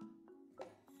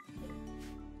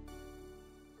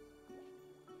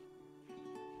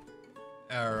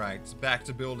 Alright, back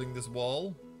to building this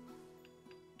wall.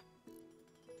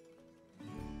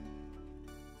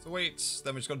 So wait,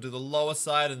 then we just gotta do the lower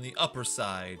side and the upper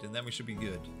side, and then we should be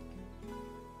good.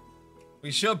 We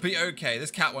should be okay.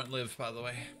 This cat won't live, by the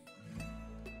way.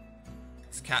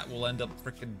 This cat will end up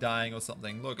freaking dying or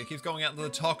something. Look, it keeps going out into the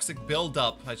toxic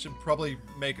buildup. I should probably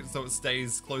make it so it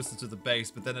stays closer to the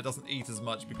base, but then it doesn't eat as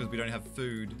much because we don't have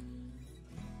food.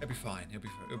 It'll be fine.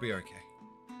 It'll be okay.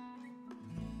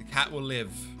 The cat will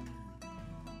live.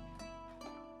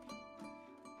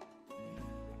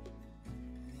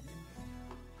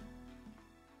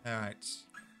 Alright.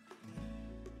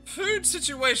 Food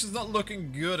situation's not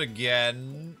looking good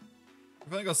again.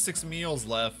 We've only got 6 meals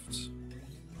left.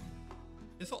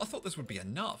 I thought this would be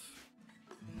enough.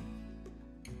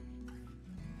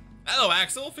 Hello,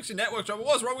 Axel. Fix your network trouble.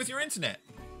 What's wrong with your internet?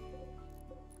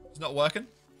 It's not working.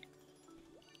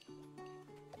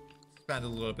 Expand it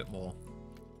a little bit more.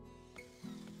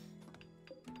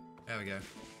 There we go.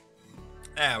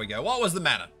 There we go. What was the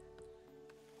matter?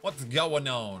 What's going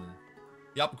on?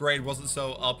 The upgrade wasn't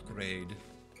so upgrade.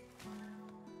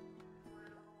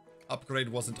 Upgrade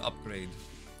wasn't upgrade.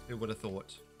 Who would have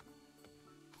thought?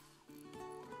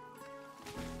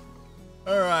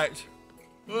 Alright.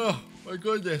 Oh, my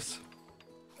goodness.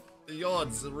 The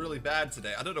yawns are really bad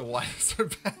today. I don't know why it's so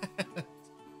bad.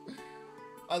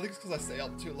 I think it's because I stay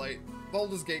up too late.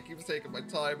 Baldur's Gate keeps taking my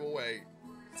time away.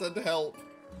 Send help.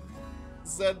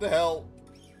 Send help.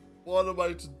 What am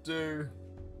I to do?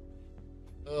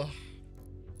 Ugh.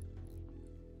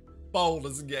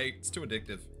 Baldur's Gate. It's too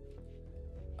addictive.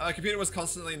 My computer was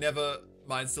constantly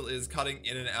mine still is, cutting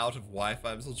in and out of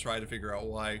Wi-Fi. I'm still trying to figure out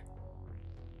why.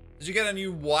 Did you get a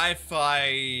new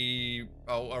Wi-Fi...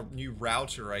 Oh, a new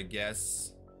router, I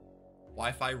guess.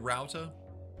 Wi-Fi router?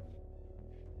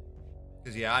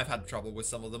 Because, yeah, I've had trouble with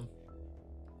some of them.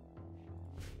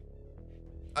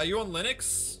 Are you on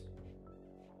Linux?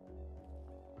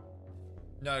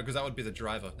 No, because that would be the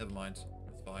driver. Never mind.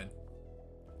 That's fine.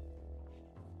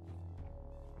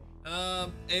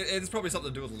 It's probably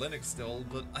something to do with Linux still,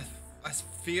 but I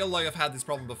feel like I've had this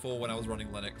problem before when I was running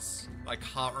Linux. I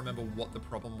can't remember what the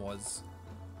problem was.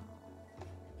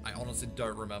 I honestly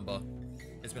don't remember.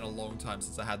 It's been a long time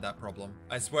since I had that problem.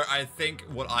 I swear, I think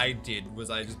what I did was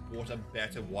I just bought a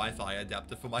better Wi-Fi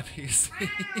adapter for my PC.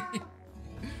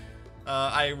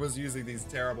 I was using these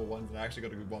terrible ones, and I actually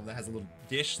got a good one that has a little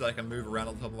dish that I can move around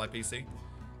on top of my PC.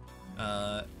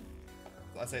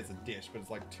 I say it's a dish, but it's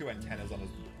like 2 antennas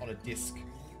on a disc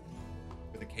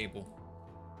with a cable.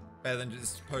 Better than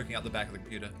just poking out the back of the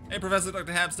computer. Hey, Professor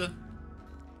Dr. Hamster.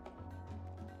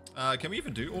 Can we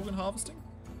even do organ harvesting?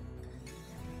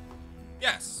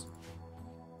 Yes.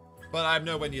 But I'm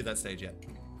nowhere near that stage yet.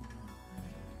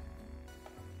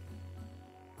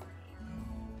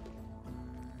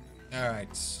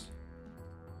 Alright.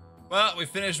 Well, we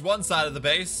finished one side of the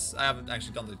base. I haven't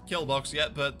actually done the kill box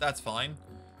yet, but that's fine.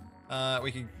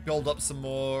 We can build up some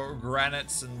more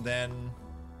granites, and then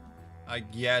I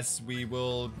guess we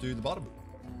will do the bottom.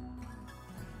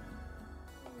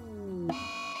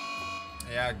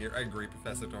 Yeah, I agree,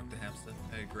 Professor Dr. Hamster.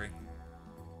 I agree.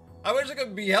 I wish I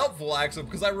could be helpful, Axel,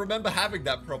 because I remember having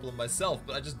that problem myself,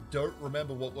 but I just don't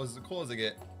remember what was causing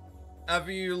it. Have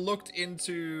you looked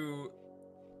into...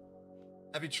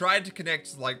 Have you tried to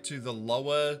connect, like, to the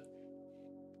lower...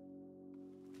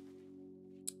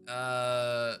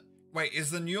 Wait,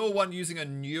 is the newer one using a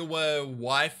newer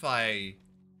Wi-Fi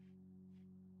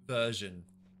version?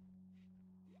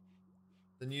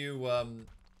 The new, oh,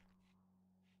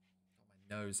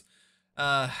 my nose.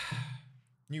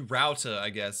 New router,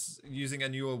 I guess, using a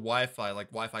newer Wi-Fi, like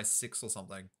Wi-Fi 6 or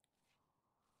something.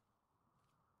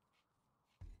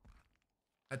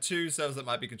 Had 2 servers that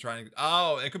might be trying.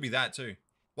 Oh, it could be that too.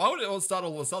 Why would it all start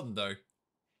all of a sudden though?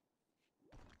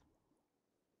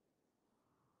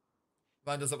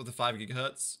 Mine does that with the 5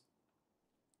 gigahertz.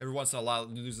 Every once in a while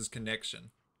it loses connection.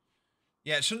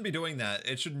 Yeah, it shouldn't be doing that.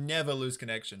 It should never lose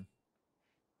connection.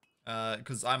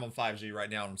 Because I'm on 5G right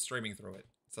now and I'm streaming through it.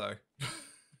 So.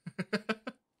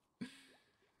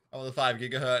 I'm on the 5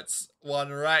 gigahertz one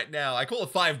right now. I call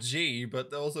it 5G,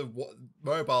 but also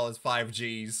mobile is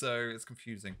 5G, so it's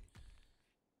confusing.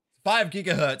 5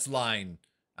 gigahertz line.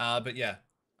 But yeah,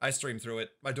 I stream through it.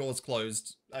 My door's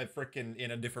closed. I'm freaking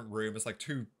in a different room. It's like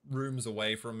 2 rooms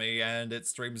away from me, and it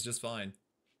streams just fine.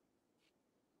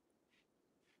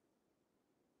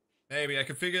 Maybe I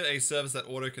configured a service that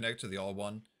auto-connect to the old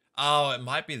one. Oh, it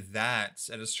might be that,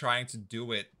 and it's trying to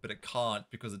do it, but it can't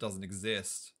because it doesn't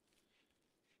exist.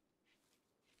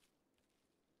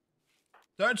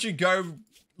 Don't you go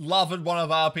loving one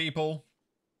of our people.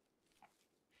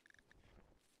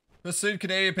 Pursued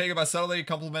Canadian Pig by subtly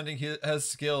complimenting her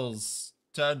skills.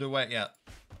 Turned away. Yeah.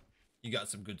 You got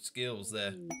some good skills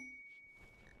there.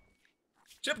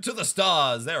 Ship to the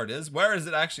stars. There it is. Where is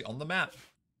it actually on the map?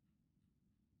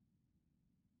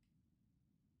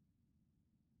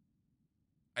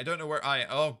 I don't know where I am.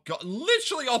 Oh, God.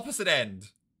 Literally opposite end.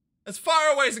 As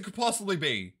far away as it could possibly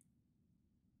be.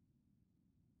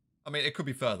 I mean, it could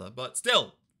be further, but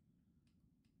still.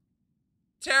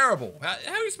 Terrible. How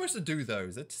are you supposed to do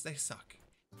those? They suck.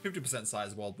 50%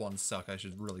 size world ones suck, I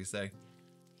should really say.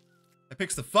 It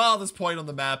picks the farthest point on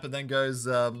the map and then goes,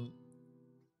 and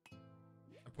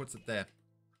puts it there.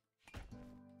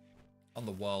 On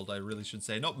the world, I really should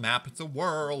say. Not map, it's a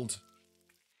world.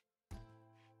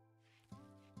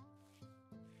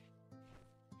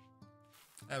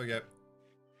 There we go.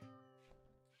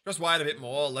 Just wide a bit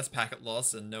more, less packet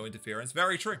loss, and no interference.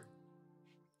 Very true.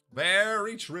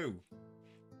 Very true.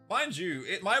 Mind you,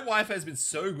 my Wi-Fi has been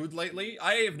so good lately,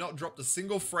 I have not dropped a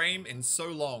single frame in so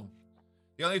long.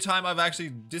 The only time I've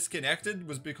actually disconnected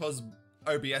was because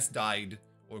OBS died,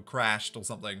 or crashed, or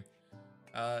something.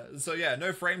 So yeah,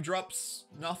 no frame drops,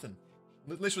 nothing.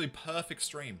 Literally perfect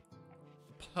stream.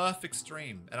 Perfect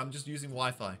stream, and I'm just using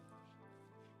Wi-Fi.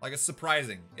 Like, it's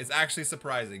surprising. It's actually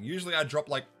surprising. Usually I drop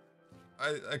like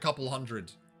a couple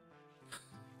hundred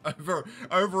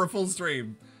over a full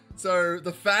stream. So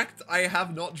the fact I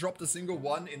have not dropped a single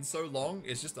one in so long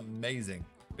is just amazing.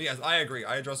 But yes, I agree.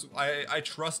 I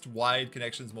trust wired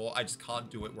connections more. I just can't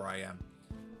do it where I am.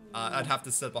 I'd have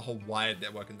to set up a whole wired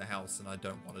network in the house, and I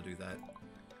don't want to do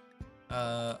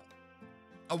that.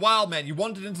 A wild man, you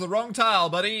wandered into the wrong tile,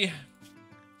 buddy.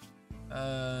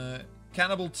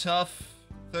 Cannibal Tough,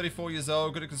 34 years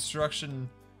old, good at construction,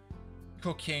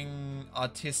 cooking,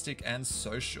 artistic, and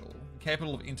social.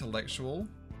 Capable of intellectual.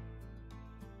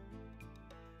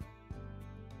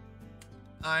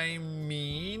 I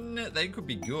mean, they could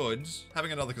be good.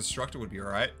 Having another constructor would be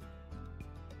alright.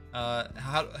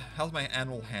 How's my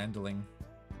animal handling?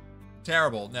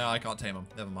 Terrible. No, I can't tame them.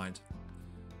 Never mind.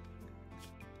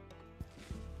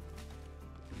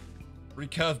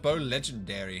 Recurve bow,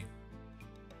 legendary.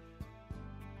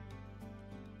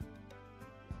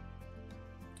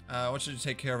 I want you to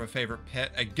take care of a favorite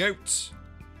pet. A goat.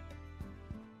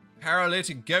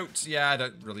 Paralytic goat. Yeah, I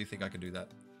don't really think I can do that.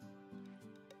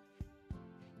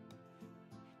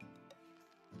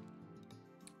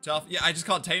 Tough. Yeah, I just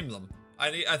can't tame them.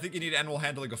 I think you need animal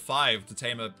handling of 5 to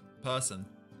tame a person.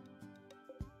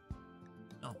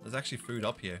 Oh, there's actually food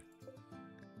up here.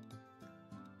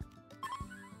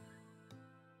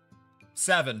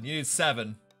 7. You need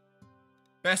 7.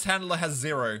 Best handler has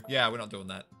 0. Yeah, we're not doing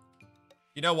that.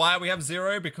 You know why we have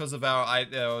 0? Because of our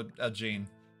gene.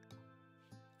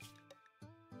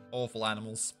 Awful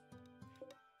animals.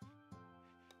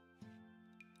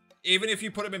 Even if you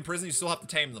put them in prison, you still have to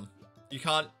tame them. You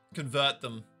can't convert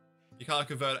them. You can't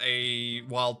convert a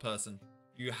wild person.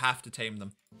 You have to tame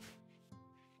them.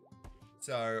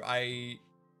 So, I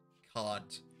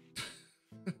can't.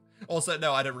 Also,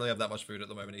 no, I don't really have that much food at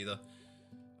the moment either.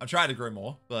 I'm trying to grow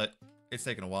more, but it's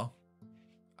taken a while.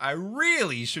 I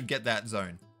really should get that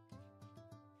zone.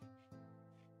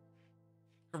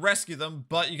 Rescue them,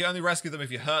 but you can only rescue them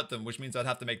if you hurt them, which means I'd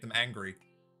have to make them angry.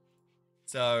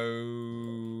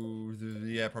 So,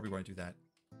 yeah, probably won't do that.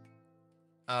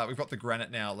 We've got the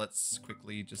granite now. Let's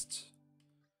quickly just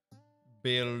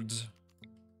build.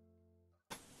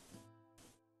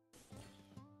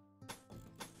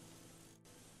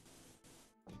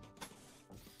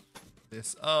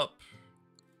 This up.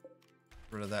 Get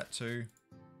rid of that too.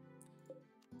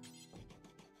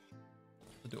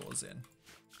 The door's in.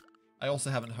 I also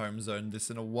haven't home zoned this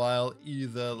in a while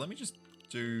either. Let me just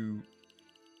do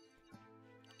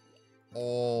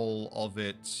all of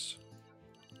it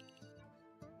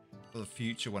for the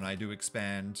future when I do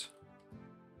expand.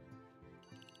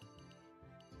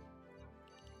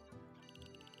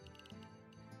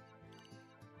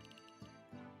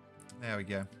 There we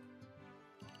go.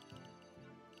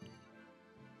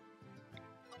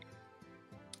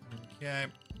 Okay.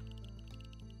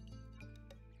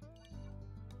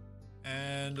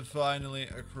 And finally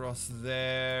across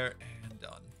there and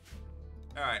done.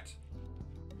 Alright.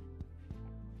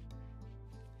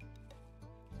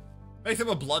 Make them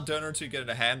a blood donor to get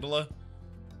a handler.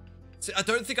 See, I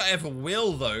don't think I ever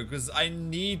will though, because I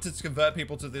need to convert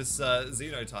people to this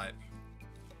xenotype.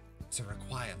 It's a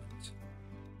requirement.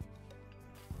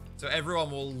 So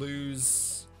everyone will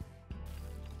lose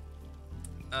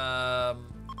Thingo.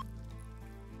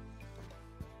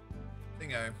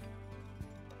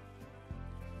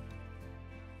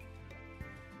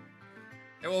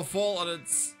 It will fall on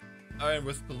its own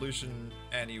with pollution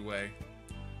anyway.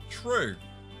 True.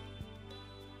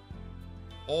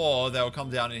 Or they'll come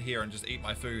down in here and just eat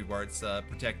my food where it's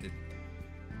protected.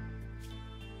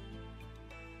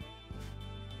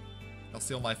 They'll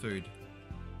steal my food.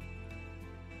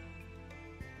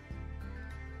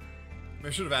 I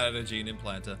should have added a gene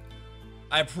implanter.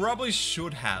 I probably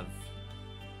should have.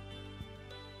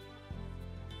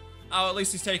 Oh, at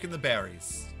least he's taken the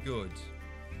berries. Good.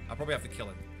 I'll probably have to kill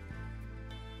him.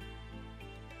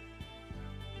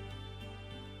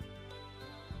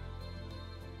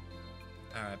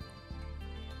 Alright.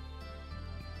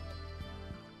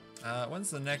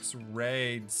 When's the next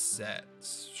raid set?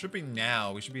 Should be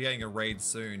now. We should be getting a raid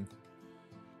soon.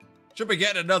 Should be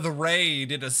getting another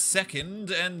raid in a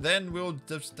second, and then we'll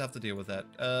just have to deal with that.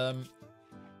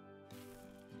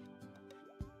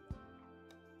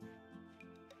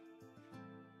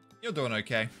 You're doing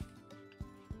okay.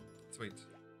 Sweet.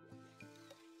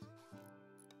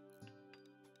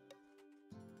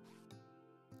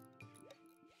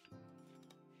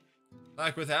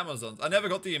 Like with Amazons. I never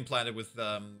got the implanted with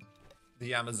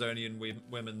the Amazonian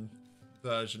women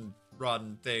version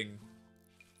run thing.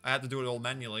 I had to do it all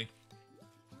manually.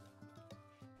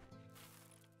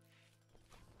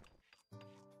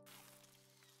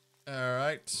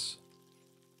 Alright.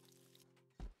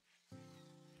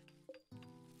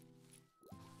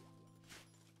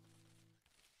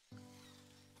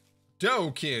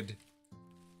 Doe Kid.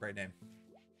 Great name.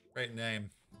 Great name.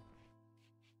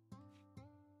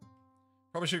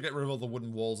 Probably should get rid of all the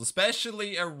wooden walls,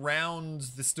 especially around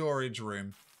the storage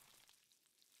room.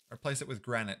 Replace it with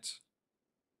granite.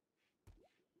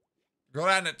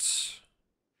 Granite.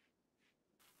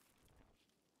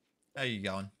 How you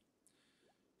going?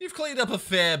 You've cleaned up a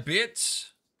fair bit.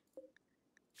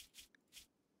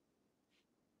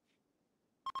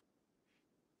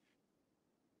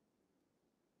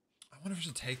 I wonder if I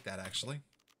should take that, actually.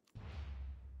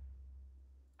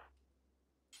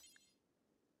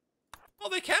 Oh,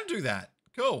 they can do that.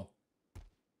 Cool.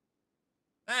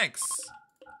 Thanks.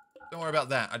 Don't worry about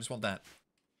that. I just want that.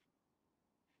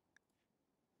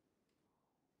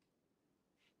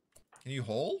 Can you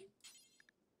haul?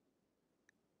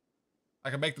 I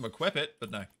can make them equip it,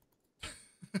 but no.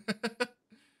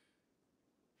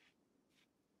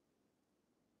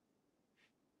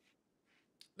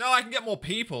 No, I can get more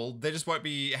people. They just won't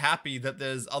be happy that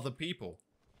there's other people.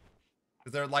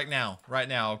 Because they're like now, right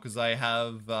now, because I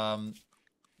have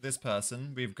this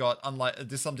person. We've got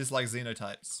some dislike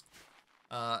xenotypes.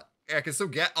 I can still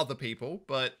get other people,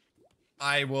 but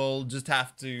I will just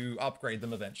have to upgrade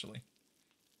them eventually.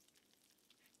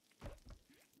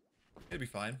 It'll be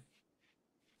fine.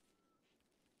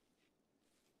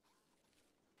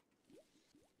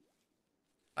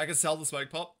 I could sell the smoke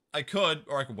pop. I could,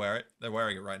 or I could wear it. They're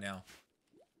wearing it right now.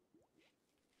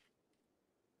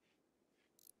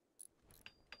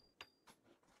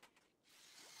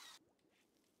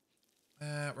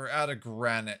 We're out of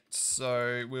granite,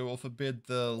 so we will forbid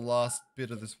the last bit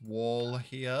of this wall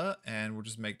here, and we'll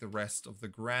just make the rest of the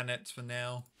granite for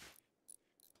now.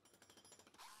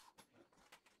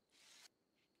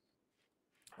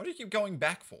 What do you keep going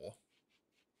back for?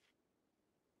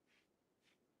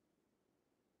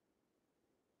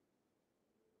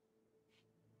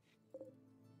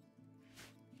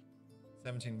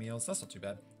 $17 meals, that's not too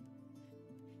bad.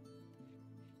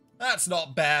 That's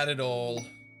not bad at all.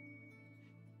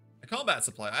 A combat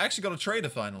supply. I actually got a trader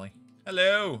finally.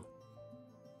 Hello.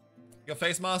 You got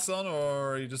face masks on,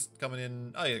 or are you just coming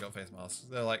in? Oh yeah, you got face masks.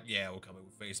 They're like, yeah, we'll come in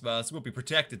with face masks. We'll be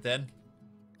protected then.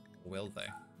 Or will they?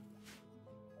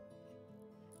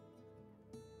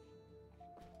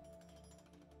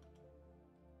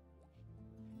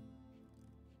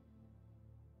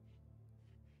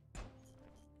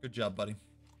 Good job, buddy.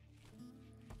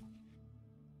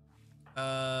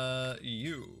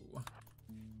 You.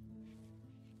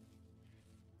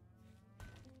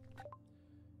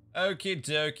 Okie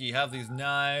dokie. Have these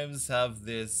knives. Have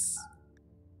this.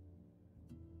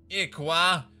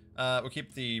 Iqua. We'll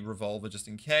keep the revolver just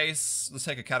in case. Let's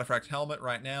take a cataphract helmet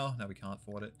right now. No, we can't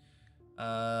afford it.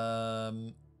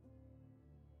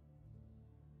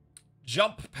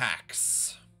 Jump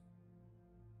packs.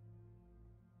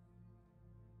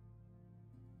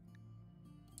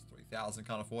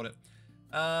 Can't afford it.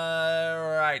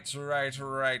 Right.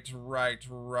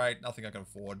 Nothing I can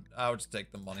afford. I'll just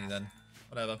take the money then.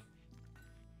 Whatever.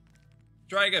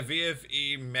 Trying a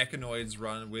VFE Mechanoids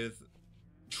run with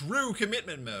true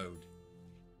commitment mode.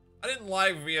 I didn't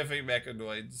like VFE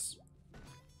Mechanoids.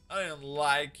 I didn't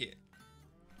like it.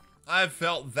 I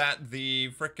felt that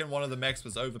the frickin' one of the mechs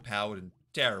was overpowered and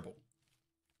terrible.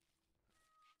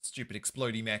 Stupid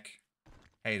explodey mech.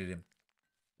 Hated him.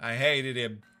 I hated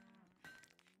him.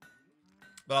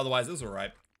 But otherwise, it was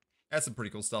alright. Had some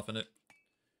pretty cool stuff in it.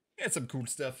 Had some cool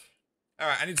stuff.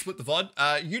 Alright, I need to split the VOD.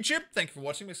 YouTube, thank you for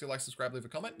watching. Make sure you like, subscribe, leave a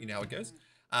comment. You know how it goes.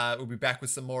 We'll be back with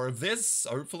some more of this,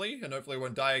 hopefully. And hopefully I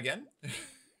won't die again.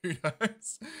 Who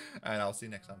knows? And I'll see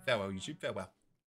you next time. Farewell, YouTube. Farewell.